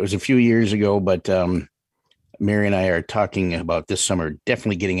cool. It was a few years ago, but Mary and I are talking about this summer,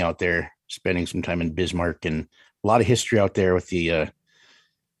 definitely getting out there, spending some time in Bismarck, and a lot of history out there with the,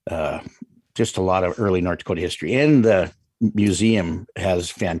 just a lot of early North Dakota history. And the museum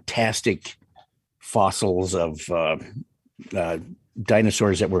has fantastic fossils of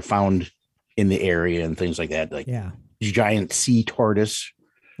dinosaurs that were found in the area and things like that. Like giant sea tortoise.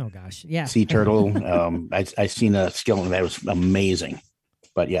 Oh gosh. Yeah. Sea turtle. I seen a skeleton that was amazing,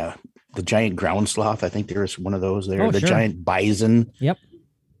 but yeah. The giant ground sloth, I think there's one of those there. Giant bison. Yep.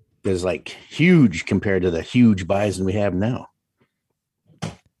 Is like huge compared to the huge bison we have now.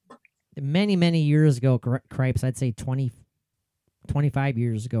 Many, many years ago, Cripes, I'd say 20, 25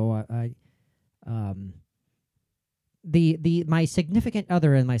 years ago, my significant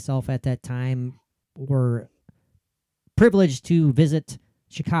other and myself at that time were privileged to visit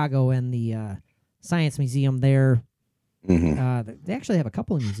Chicago and the Science Museum there. Mm-hmm. They actually have a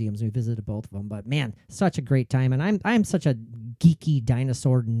couple of museums. We visited both of them, but man, such a great time. And I'm such a geeky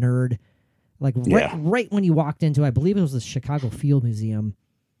dinosaur nerd. Like right when you walked into, I believe it was the Chicago Field Museum.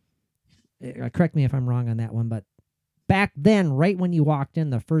 Correct me if I'm wrong on that one, but back then, right when you walked in,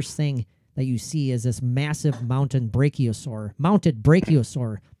 the first thing that you see is this massive mounted brachiosaur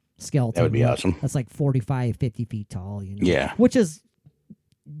skeleton. That would be awesome. That's like 45, 50 feet tall. Yeah. Which is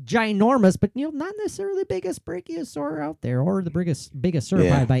ginormous, but not necessarily the biggest brachiosaur out there or the biggest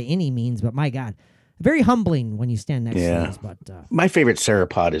sauropod by any means. But my God, very humbling when you stand next to those. But my favorite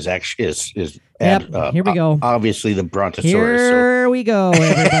sauropod is actually here we go. Obviously the Brontosaurus. Here we go,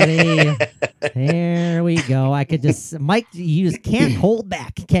 everybody. Here we go. I could just Mike. You just can't hold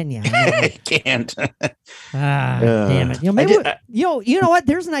back, can you? I can't. Damn it! Maybe you know what?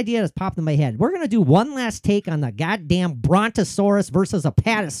 There's an idea that's popped in my head. We're gonna do one last take on the goddamn Brontosaurus versus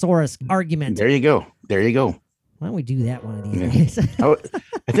Apatosaurus argument. There you go. Why don't we do that one of these days?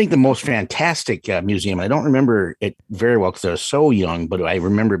 I think the most fantastic museum, I don't remember it very well because I was so young, but I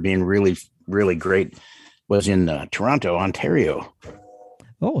remember being really, really great, was in Toronto, Ontario.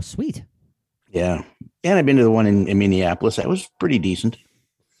 Oh, sweet. Yeah. And I've been to the one in Minneapolis. That was pretty decent.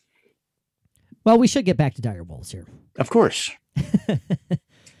 Well, we should get back to dire wolves here. Of course.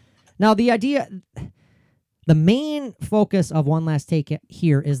 Now, the main focus of One Last Take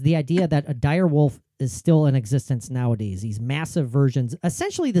here is the idea that a dire wolf is still in existence nowadays. These massive versions,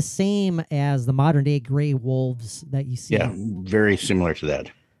 essentially the same as the modern day gray wolves that you see. Yeah, very similar to that.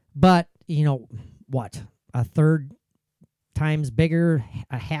 But, what? A third times bigger,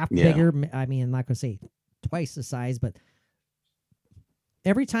 a half bigger. I mean, I'm not going to say twice the size, but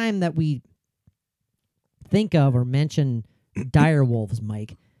every time that we think of or mention dire wolves,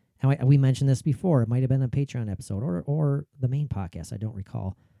 Mike, and we mentioned this before, it might have been a Patreon episode or the main podcast, I don't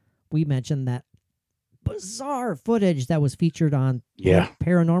recall. We mentioned that bizarre footage that was featured on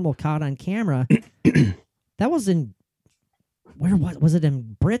Paranormal Caught on Camera. That was in, where was it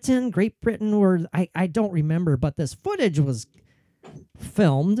in Britain, Great Britain, or I don't remember, but this footage was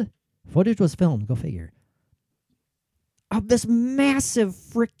filmed. Go figure. Of this massive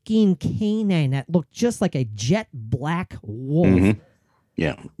freaking canine that looked just like a jet black wolf. Mm-hmm.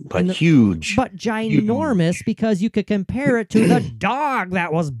 Yeah, but huge. But ginormous because you could compare it to the dog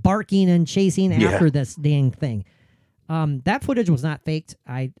that was barking and chasing after this dang thing. That footage was not faked.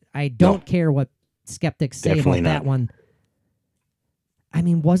 I don't care what skeptics say about that one. I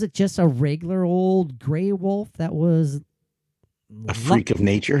mean, was it just a regular old gray wolf that was a freak of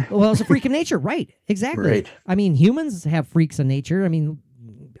nature? Well, it was a freak of nature, right? Exactly. Right. I mean, humans have freaks of nature. I mean,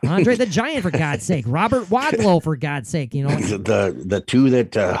 Andre the Giant, for God's sake. Robert Wadlow, for God's sake. The two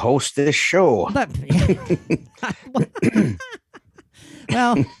that host this show.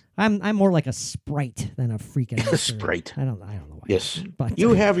 Well, I'm more like a sprite than a freak of nature. Sprite. I don't know why. Yes, but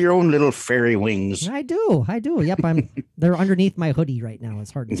you have your own little fairy wings. I do. Yep, they're underneath my hoodie right now.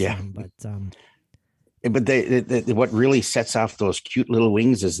 It's hard to see them, But what really sets off those cute little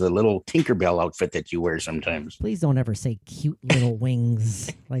wings is the little Tinkerbell outfit that you wear sometimes. Please don't ever say cute little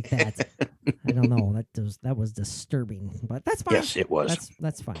wings like that. I don't know. That was disturbing, but that's fine. Yes, it was.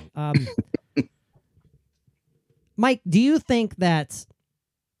 That's fine. Mike, do you think that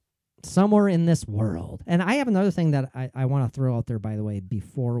somewhere in this world, and I have another thing that I want to throw out there, by the way,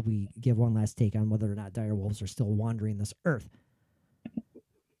 before we give one last take on whether or not dire wolves are still wandering this earth.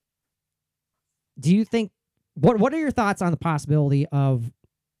 Do you think, what are your thoughts on the possibility of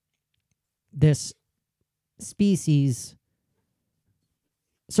this species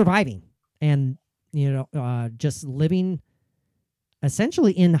surviving and, just living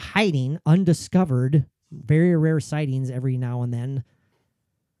essentially in hiding, undiscovered, very rare sightings every now and then?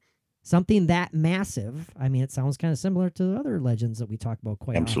 Something that massive. I mean, it sounds kind of similar to other legends that we talk about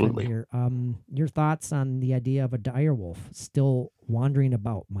quite often here. Your thoughts on the idea of a dire wolf still wandering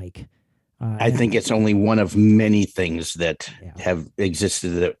about, Mike? I think it's only one of many things that have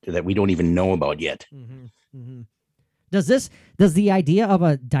existed that we don't even know about yet. Mm-hmm, mm-hmm. Does the idea of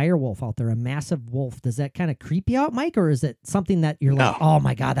a dire wolf out there, a massive wolf, does that kind of creep you out, Mike, or is it something that you're like, oh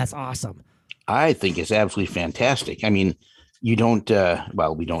my God, that's awesome? I think it's absolutely fantastic. I mean, you don't,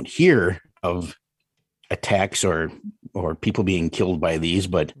 we don't hear of attacks or people being killed by these,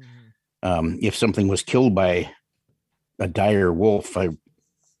 but if something was killed by a dire wolf,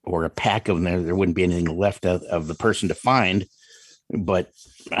 or a pack of them, there wouldn't be anything left of the person to find, but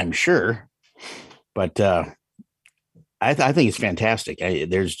I'm sure. But I think it's fantastic. It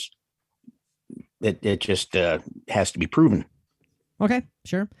just has to be proven. Okay,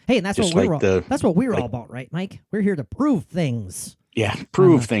 sure. Hey, and that's just what we're all about, right, Mike? We're here to prove things. Yeah,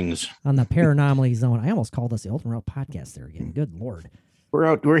 prove things on the Paranomaly Zone. I almost called us the Ultimate Route Podcast there again. Good Lord.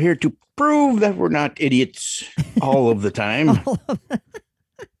 We're here to prove that we're not idiots all of the time.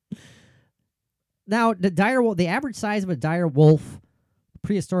 Now, the average size of a dire wolf,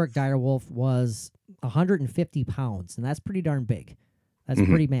 prehistoric dire wolf, was 150 pounds, and that's pretty darn big. That's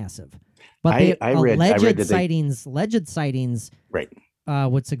pretty massive. But I read alleged sightings, right.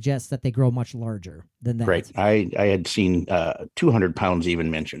 would suggest that they grow much larger than that. Right. I had seen 200 pounds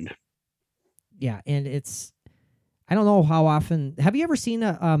even mentioned. Yeah, and I don't know how often. Have you ever seen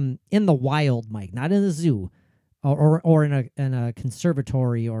a in the wild, Mike? Not in the zoo, or in a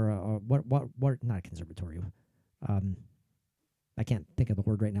conservatory or what? Not a conservatory. I can't think of the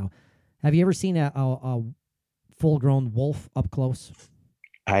word right now. Have you ever seen a full-grown wolf up close?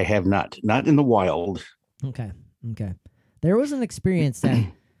 I have not in the wild. Okay. There was an experience that,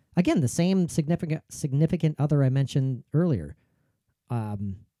 again, the same significant other I mentioned earlier.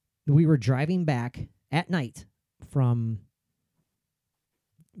 We were driving back at night from.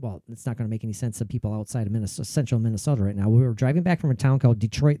 Well, it's not going to make any sense to people outside of central Minnesota right now. We were driving back from a town called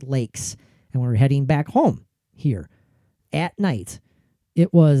Detroit Lakes, and we were heading back home here at night.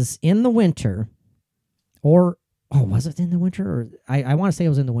 It was in the winter, was it in the winter? Or I want to say it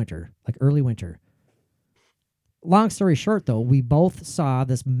was in the winter, like early winter. Long story short, though, we both saw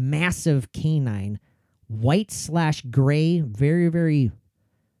this massive canine, white/gray, very, very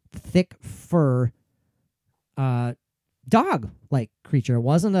thick fur, dog-like creature. It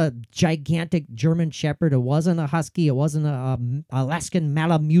wasn't a gigantic German Shepherd. It wasn't a Husky. It wasn't a Alaskan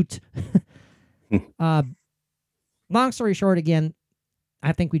Malamute. Long story short, again,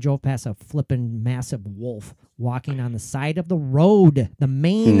 I think we drove past a flippin' massive wolf walking on the side of the road, the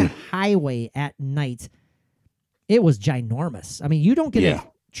main highway at night. It was ginormous. I mean, you don't get a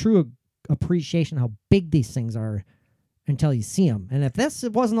true appreciation how big these things are until you see them. And if this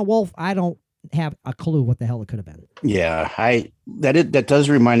wasn't a wolf, I don't have a clue what the hell it could have been. Yeah, that does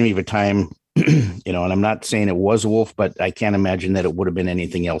remind me of a time, and I'm not saying it was a wolf, but I can't imagine that it would have been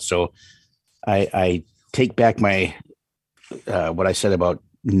anything else. So I take back my what I said about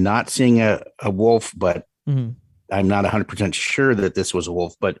not seeing a wolf, but I'm not 100% sure that this was a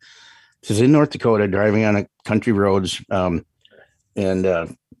wolf. But this is in North Dakota, driving on a country roads, and oh,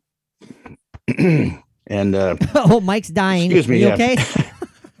 Mike's dying. Excuse me. You okay?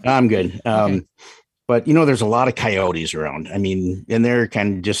 I'm good. Okay. But there's a lot of coyotes around. I mean, and they're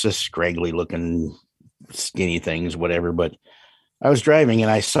kind of just a scraggly looking, skinny things, whatever. But I was driving and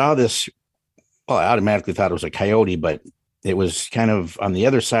I saw this. Well, I automatically thought it was a coyote, but it was kind of on the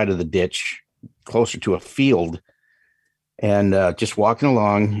other side of the ditch, closer to a field, and just walking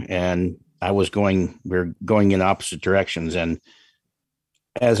along. And we're going in opposite directions. And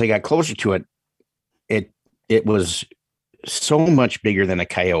as I got closer to it, it was so much bigger than a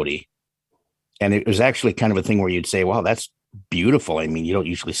coyote. And it was actually kind of a thing where you'd say, wow, that's beautiful. I mean, you don't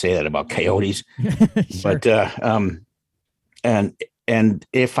usually say that about coyotes, Sure. But, and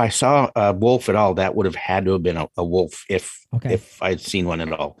if I saw a wolf at all, that would have had to have been a wolf if I'd seen one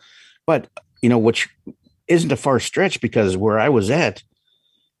at all. But, which isn't a far stretch, because where I was at,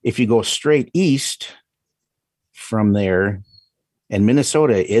 if you go straight east from there, and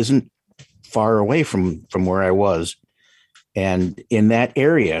Minnesota isn't far away from where I was. And in that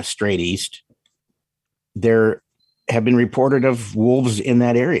area, straight east, there have been reported of wolves in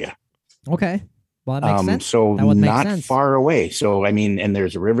that area. Okay. Well, that makes sense. So that would make not sense. far away. So, I mean, and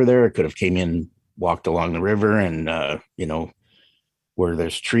there's a river there. It could have came in, walked along the river, and, where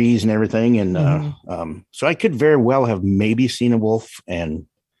there's trees and everything. And so I could very well have maybe seen a wolf. And,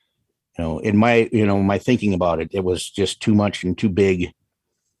 in my thinking about it, it was just too much and too big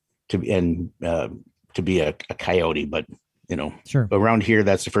to be a coyote. But, Sure. around here,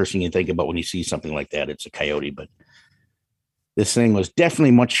 that's the first thing you think about when you see something like that. It's a coyote. But this thing was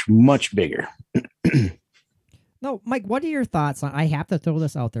definitely much, much bigger. No, Mike, what are your thoughts on, I have to throw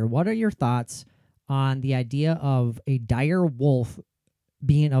this out there. What are your thoughts on the idea of a dire wolf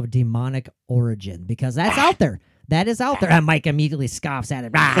being of demonic origin? Because that's out there. That is out there. And Mike immediately scoffs at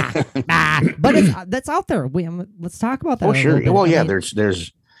it. But that's out there. Let's talk about that. Oh, a sure. little bit. Well, yeah, I mean,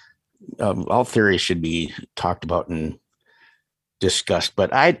 there's all theories should be talked about and discussed,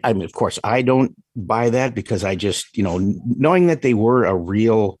 but I mean, of course, I don't buy that, because I just, knowing that they were a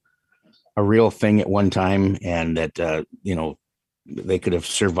real thing at one time, and that, they could have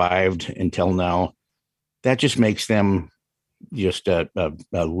survived until now, that just makes them just a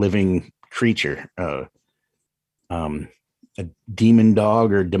living creature, a demon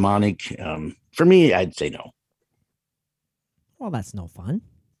dog or demonic. For me, I'd say no. well, that's no fun.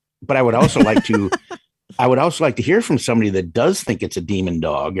 But I would also like to hear from somebody that does think it's a demon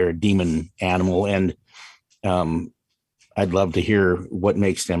dog or a demon animal. And I'd love to hear what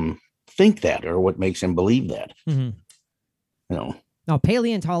makes them think that, or what makes them believe that. Now,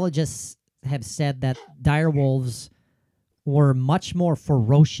 paleontologists have said that dire wolves were much more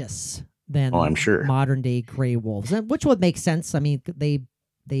ferocious than I'm sure. modern day gray wolves, which would make sense. I mean,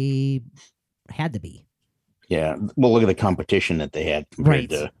 they had to be. Yeah. Well, look at the competition that they had compared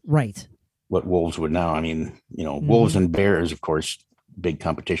to Right. what wolves would now. I mean, wolves and bears, of course, big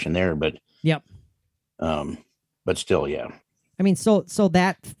competition there, but Yep. But still, yeah. I mean, so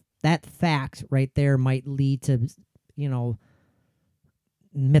that fact right there might lead to,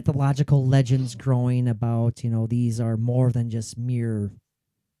 mythological legends growing about, these are more than just mere,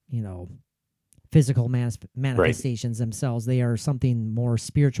 physical manifestations themselves. They are something more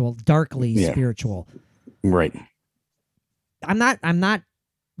spiritual, darkly spiritual. Right. I'm not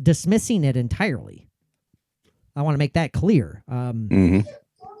dismissing it entirely. I want to make that clear.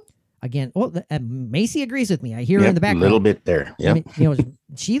 Again, Macy agrees with me. I hear her in the background. A little bit there. Yeah. I mean,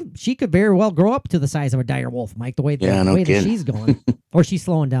 she could very well grow up to the size of a dire wolf, Mike. The way that she's going, or she's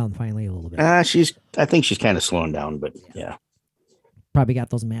slowing down finally a little bit. I think she's kind of slowing down, but yeah. Probably got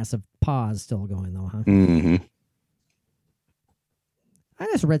those massive paws still going though, huh? Mm-hmm. I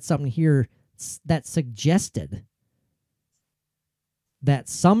just read something here that suggested that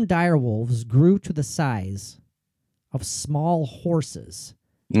some dire wolves grew to the size of small horses.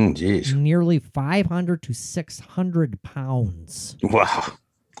 Geez. Nearly 500 to 600 pounds. Wow.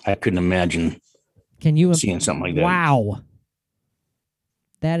 I couldn't imagine seeing something like that. Wow.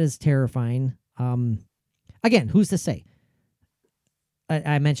 That is terrifying. Again, who's to say?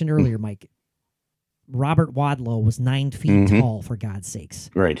 I mentioned earlier, Mike, Robert Wadlow was 9 feet tall, for God's sakes.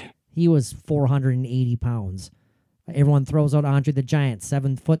 Right. He was 480 pounds. Everyone throws out Andre the Giant,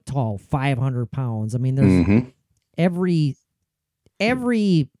 7 foot tall, 500 pounds. I mean, there's every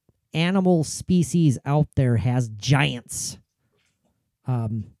animal species out there has giants. Why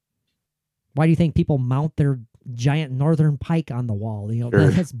do you think people mount their giant northern pike on the wall?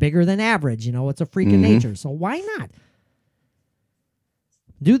 That's bigger than average. It's a freak of nature. So why not?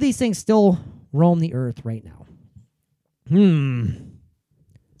 Do these things still roam the earth right now?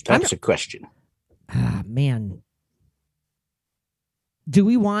 That's a question. Man. Do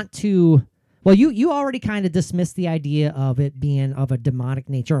we want to... Well, you already kind of dismissed the idea of it being of a demonic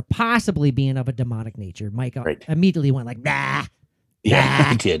nature, or possibly being of a demonic nature. Mike immediately went like, nah. Yeah,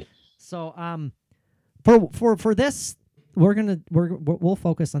 I did. So, for this, we'll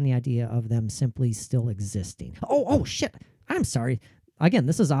focus on the idea of them simply still existing. Oh shit! I'm sorry. Again,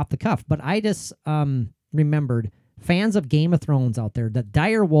 this is off the cuff, but I just remembered, fans of Game of Thrones out there, that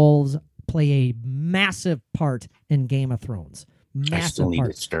dire wolves play a massive part in Game of Thrones. Massive I still need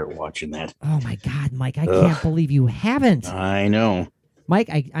part. to start watching that. Oh my God, Mike! I can't believe you haven't. I know, Mike.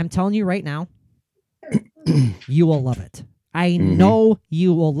 I'm telling you right now, you will love it. I know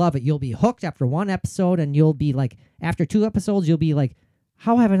you will love it. You'll be hooked after one episode, and you'll be like, after 2 episodes, you'll be like,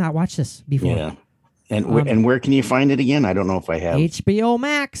 how have I not watched this before? Yeah. And where can you find it again? I don't know if I have. HBO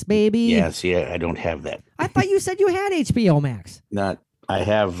Max, baby. Yeah, see, I don't have that. I thought you said you had HBO Max. I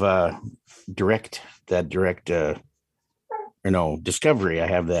have direct Discovery. I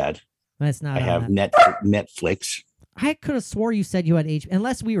have that. That's not. I have Netflix. I could have swore you said you had HBO,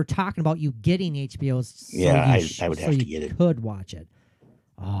 unless we were talking about you getting HBO. I would have to get it. Could watch it.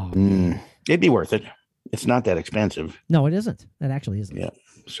 Oh, it'd be worth it. It's not that expensive. No, it isn't. It actually isn't. Yeah.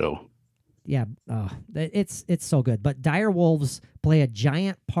 So. Yeah, it's so good. But dire wolves play a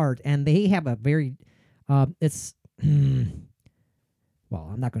giant part, and they have a very, well, I'm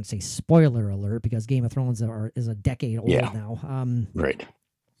not going to say spoiler alert, because Game of Thrones is a decade old now. Right.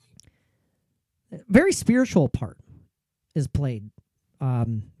 Very spiritual part is played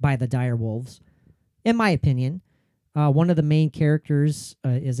by the dire wolves, in my opinion. One of the main characters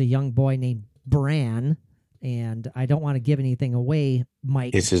is a young boy named Bran. And I don't want to give anything away,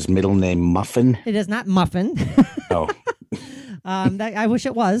 Mike. Is his middle name Muffin? It is not Muffin. Oh. I wish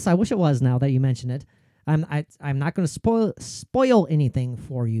it was. I wish it was, now that you mention it. I'm not going to spoil anything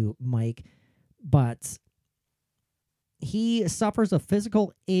for you, Mike, but he suffers a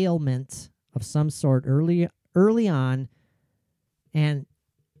physical ailment of some sort early on, and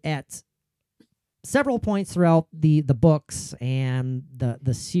at several points throughout the books and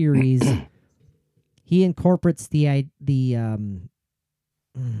the series. He incorporates the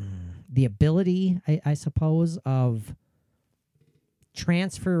ability, I suppose, of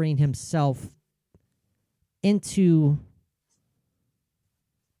transferring himself into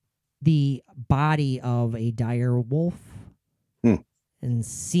the body of a dire wolf and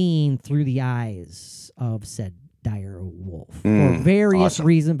seeing through the eyes of said dire wolf for various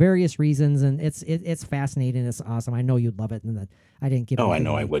reasons, and it's fascinating. It's awesome. I know you'd love it, and I didn't give. Oh, I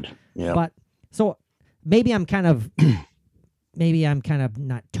know I would. Yeah, but so. Maybe I'm kind of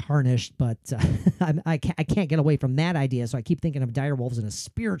not tarnished, but I can't get away from that idea. So I keep thinking of dire wolves in a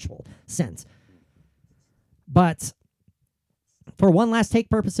spiritual sense. But for one last take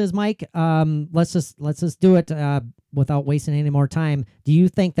purposes, Mike, let's just do it without wasting any more time. Do you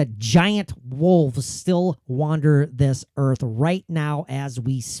think that giant wolves still wander this earth right now as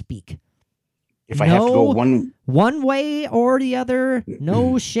we speak? If I have to go one way or the other,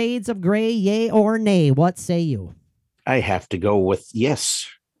 no shades of gray, yay or nay. What say you? I have to go with yes.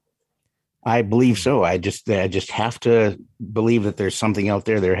 I believe so. I just have to believe that there's something out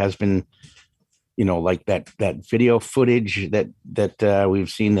there. There has been, like that video footage that we've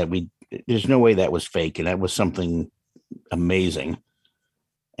seen there's no way that was fake, and that was something amazing.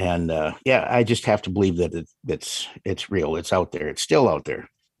 And I just have to believe that it's real. It's out there. It's still out there.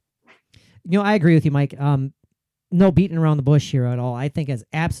 I agree with you, Mike. No beating around the bush here at all. I think it's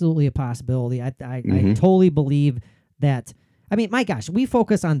absolutely a possibility. I totally believe that. I mean, my gosh, we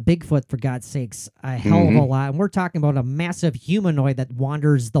focus on Bigfoot, for God's sakes, a hell of a lot. And we're talking about a massive humanoid that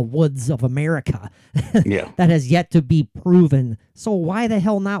wanders the woods of America that has yet to be proven. So why the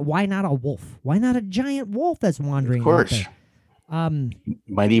hell not? Why not a wolf? Why not a giant wolf that's wandering? Of course.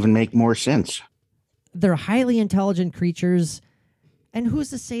 Might even make more sense. They're highly intelligent creatures. And who's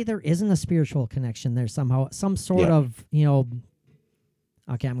to say there isn't a spiritual connection there somehow? Some sort of, okay,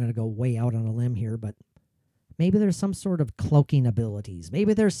 I'm going to go way out on a limb here, but maybe there's some sort of cloaking abilities.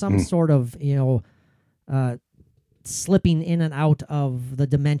 Maybe there's some sort of, slipping in and out of the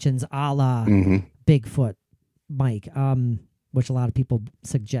dimensions a la Bigfoot, Mike, which a lot of people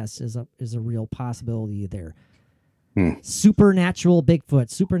suggest is a real possibility there. Supernatural Bigfoot,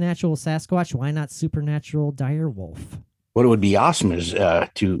 supernatural Sasquatch. Why not supernatural dire wolf? What would be awesome is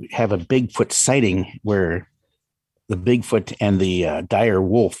to have a Bigfoot sighting where the Bigfoot and the dire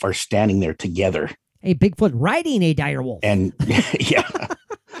wolf are standing there together. A Bigfoot riding a dire wolf. And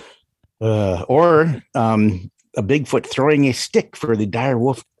or a Bigfoot throwing a stick for the dire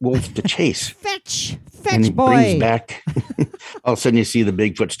wolf to chase. Fetch, and he boy. Brings back. All of a sudden you see the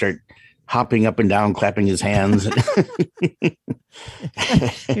Bigfoot start hopping up and down, clapping his hands. You're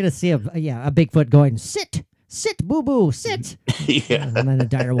going to see a Bigfoot going, sit, boo boo, sit. And then a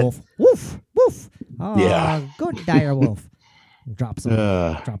dire wolf, woof, woof. Oh, good dire wolf. Drops him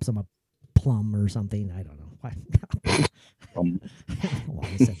a plum or something. I don't know. I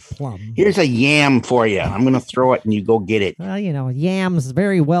said plum. Here's a yam for you. I'm going to throw it and you go get it. Well, yams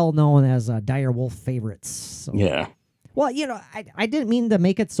very well known as dire wolf favorites. So. Yeah. Well, I didn't mean to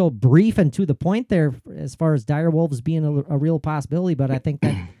make it so brief and to the point there as far as dire wolves being a real possibility, but I think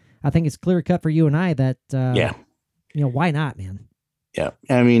it's clear cut for you and I that why not, man? Yeah.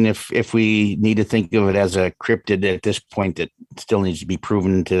 I mean, if we need to think of it as a cryptid at this point that still needs to be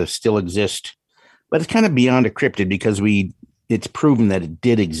proven to still exist, but it's kind of beyond a cryptid because it's proven that it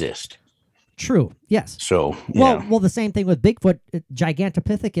did exist. True. Yes. So, well, the same thing with Bigfoot.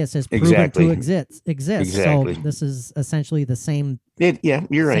 Gigantopithecus is proven to exist. Exactly. So this is essentially the same.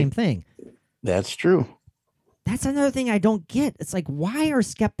 You're right. Same thing. That's true. That's another thing I don't get. It's like, why are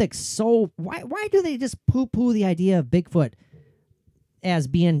skeptics so? Why do they just poo-poo the idea of Bigfoot as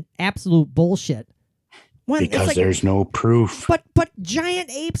being absolute bullshit? Because there's no proof. But giant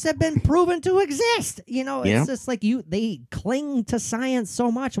apes have been proven to exist. It's just like they cling to science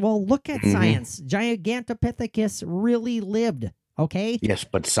so much. Well, look at science. Gigantopithecus really lived. Okay. Yes,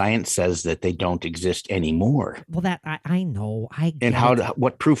 but science says that they don't exist anymore. Well, that I know.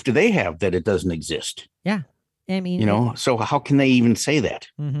 What proof do they have that it doesn't exist? Yeah, I mean, so how can they even say that?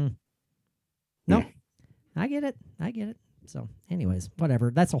 No, I get it. So, anyways,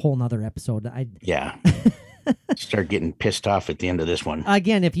 whatever. That's a whole nother episode. Start getting pissed off at the end of this one.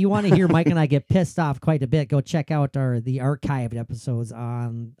 Again, if you want to hear Mike and I get pissed off quite a bit, go check out the archived episodes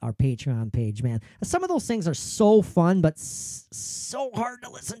on our Patreon page, man. Some of those things are so fun, but so hard to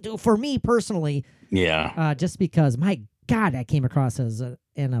listen to for me personally. Yeah. Just because, my God, I came across as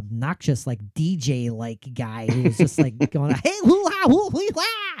an obnoxious, DJ guy who was just going, hey, hoo-ha,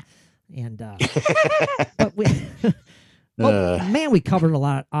 hoo-hee-ha. And, but we... man, we covered a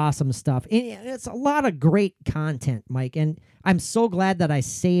lot of awesome stuff. It's a lot of great content, Mike. And I'm so glad that I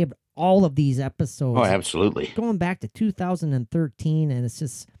saved all of these episodes. Oh, absolutely. Going back to 2013. And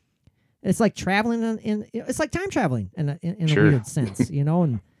it's like traveling it's like time traveling in a weird sense,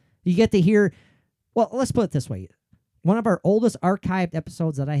 and you get to hear, well, let's put it this way. One of our oldest archived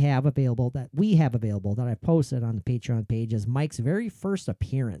episodes that we have available, that I posted on the Patreon page is Mike's very first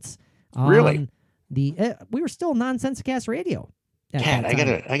appearance. Really? We were still Nonsensicast Radio. God, I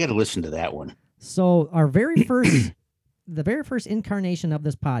gotta listen to that one. So our very first, the very first incarnation of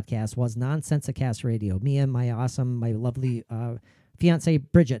this podcast was Nonsensicast Radio. Me and my lovely fiance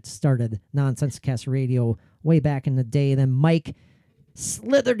Bridget started Nonsensicast Radio way back in the day. Then Mike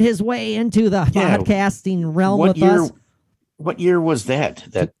slithered his way into the podcasting realm with us. What year was that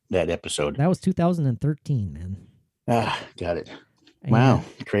episode? That was 2013, man. Got it. And Wow,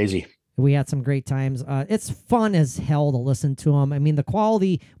 crazy. we had some great times. It's fun as hell to listen to them. I mean, the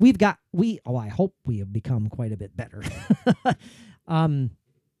quality I hope we have become quite a bit better.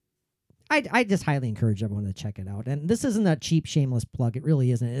 I just highly encourage everyone to check it out. And this isn't a cheap, shameless plug. It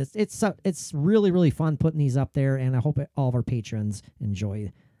really isn't. It's really, really fun putting these up there. And I hope all of our patrons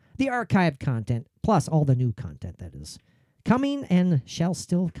enjoy the archived content, plus all the new content that is coming and shall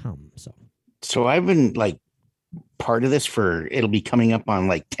still come. So I've been like part of this it'll be coming up on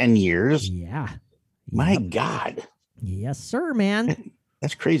like 10 years. Yeah. My Yep. God. Yes, sir, man.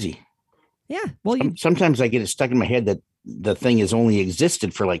 That's crazy. Yeah. Well, Sometimes I get it stuck in my head that the thing has only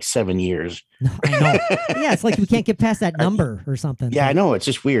existed for like 7 years. I know. Yeah, it's like we can't get past that number or something. Yeah, I know. It's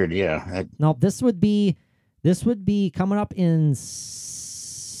just weird. Yeah. No, this would be coming up in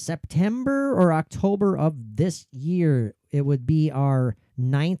September or October of this year. It would be our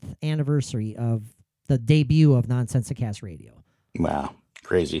 9th anniversary of the debut of Nonsensicast Radio. Wow.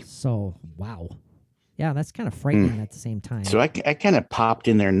 Crazy. So, wow. Yeah, that's kind of frightening at the same time. So I kind of popped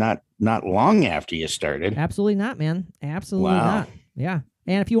in there not long after you started. Absolutely not, man. Absolutely Wow. not. Yeah.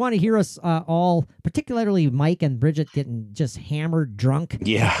 And if you want to hear us all, particularly Mike and Bridget getting just hammered drunk,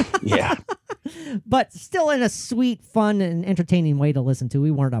 Yeah. Yeah. but still in a sweet, fun, and entertaining way to listen to.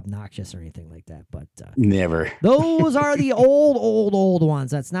 We weren't obnoxious or anything like that. But Never. those are the old ones.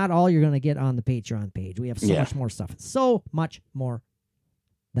 That's not all you're going to get on the Patreon page. We have so Yeah. much more stuff. So much more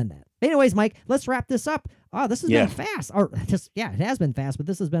than that. Anyways, Mike, let's wrap this up. Oh, this has been fast. It has been fast, but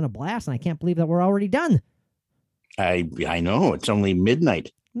this has been a blast, and I can't believe that we're already done. I know. It's only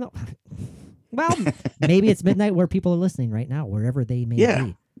midnight. No. Well, maybe it's midnight where people are listening right now, wherever they may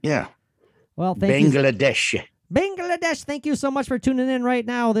be. Yeah. Well, thank you. Bangladesh. Thank you so much for tuning in right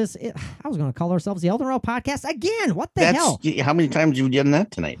now. I was going to call ourselves the Elden Ring Podcast again. What the hell? How many times have you done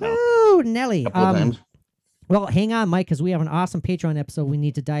that tonight now? Ooh, Nelly. A couple of times. Well, hang on, Mike, because we have an awesome Patreon episode we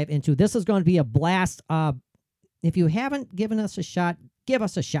need to dive into. This is going to be a blast. If you haven't given us a shot, give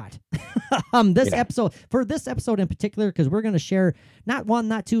us a shot. This episode in particular, because we're going to share not 1,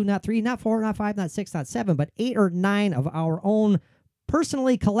 not 2, not 3, not 4, not 5, not 6, not 7, but 8 or 9 of our own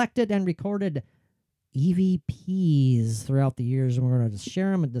personally collected and recorded EVPs throughout the years, and we're going to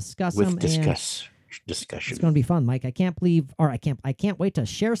share them and discuss them. Discussion. It's going to be fun, Mike. I can't wait to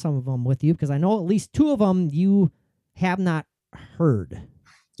share some of them with you, because I know at least 2 of them you have not heard.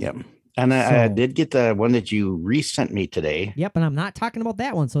 Yep. And I did get the one that you resent me today. Yep, and I'm not talking about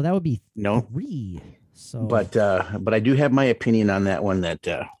that one, so that would be No. 3. So, But I do have my opinion on that one that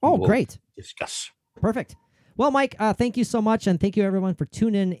we'll great. discuss. Perfect. Well, Mike, thank you so much, and thank you everyone for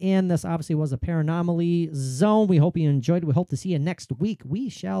tuning in. This obviously was a Paranomaly Zone. We hope you enjoyed. We hope to see you next week. We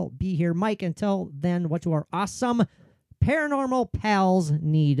shall be here, Mike. Until then, what do our awesome paranormal pals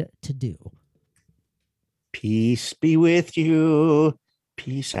need to do? Peace be with you.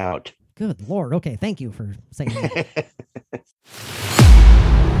 Peace out. Good Lord. Okay, thank you for saying that.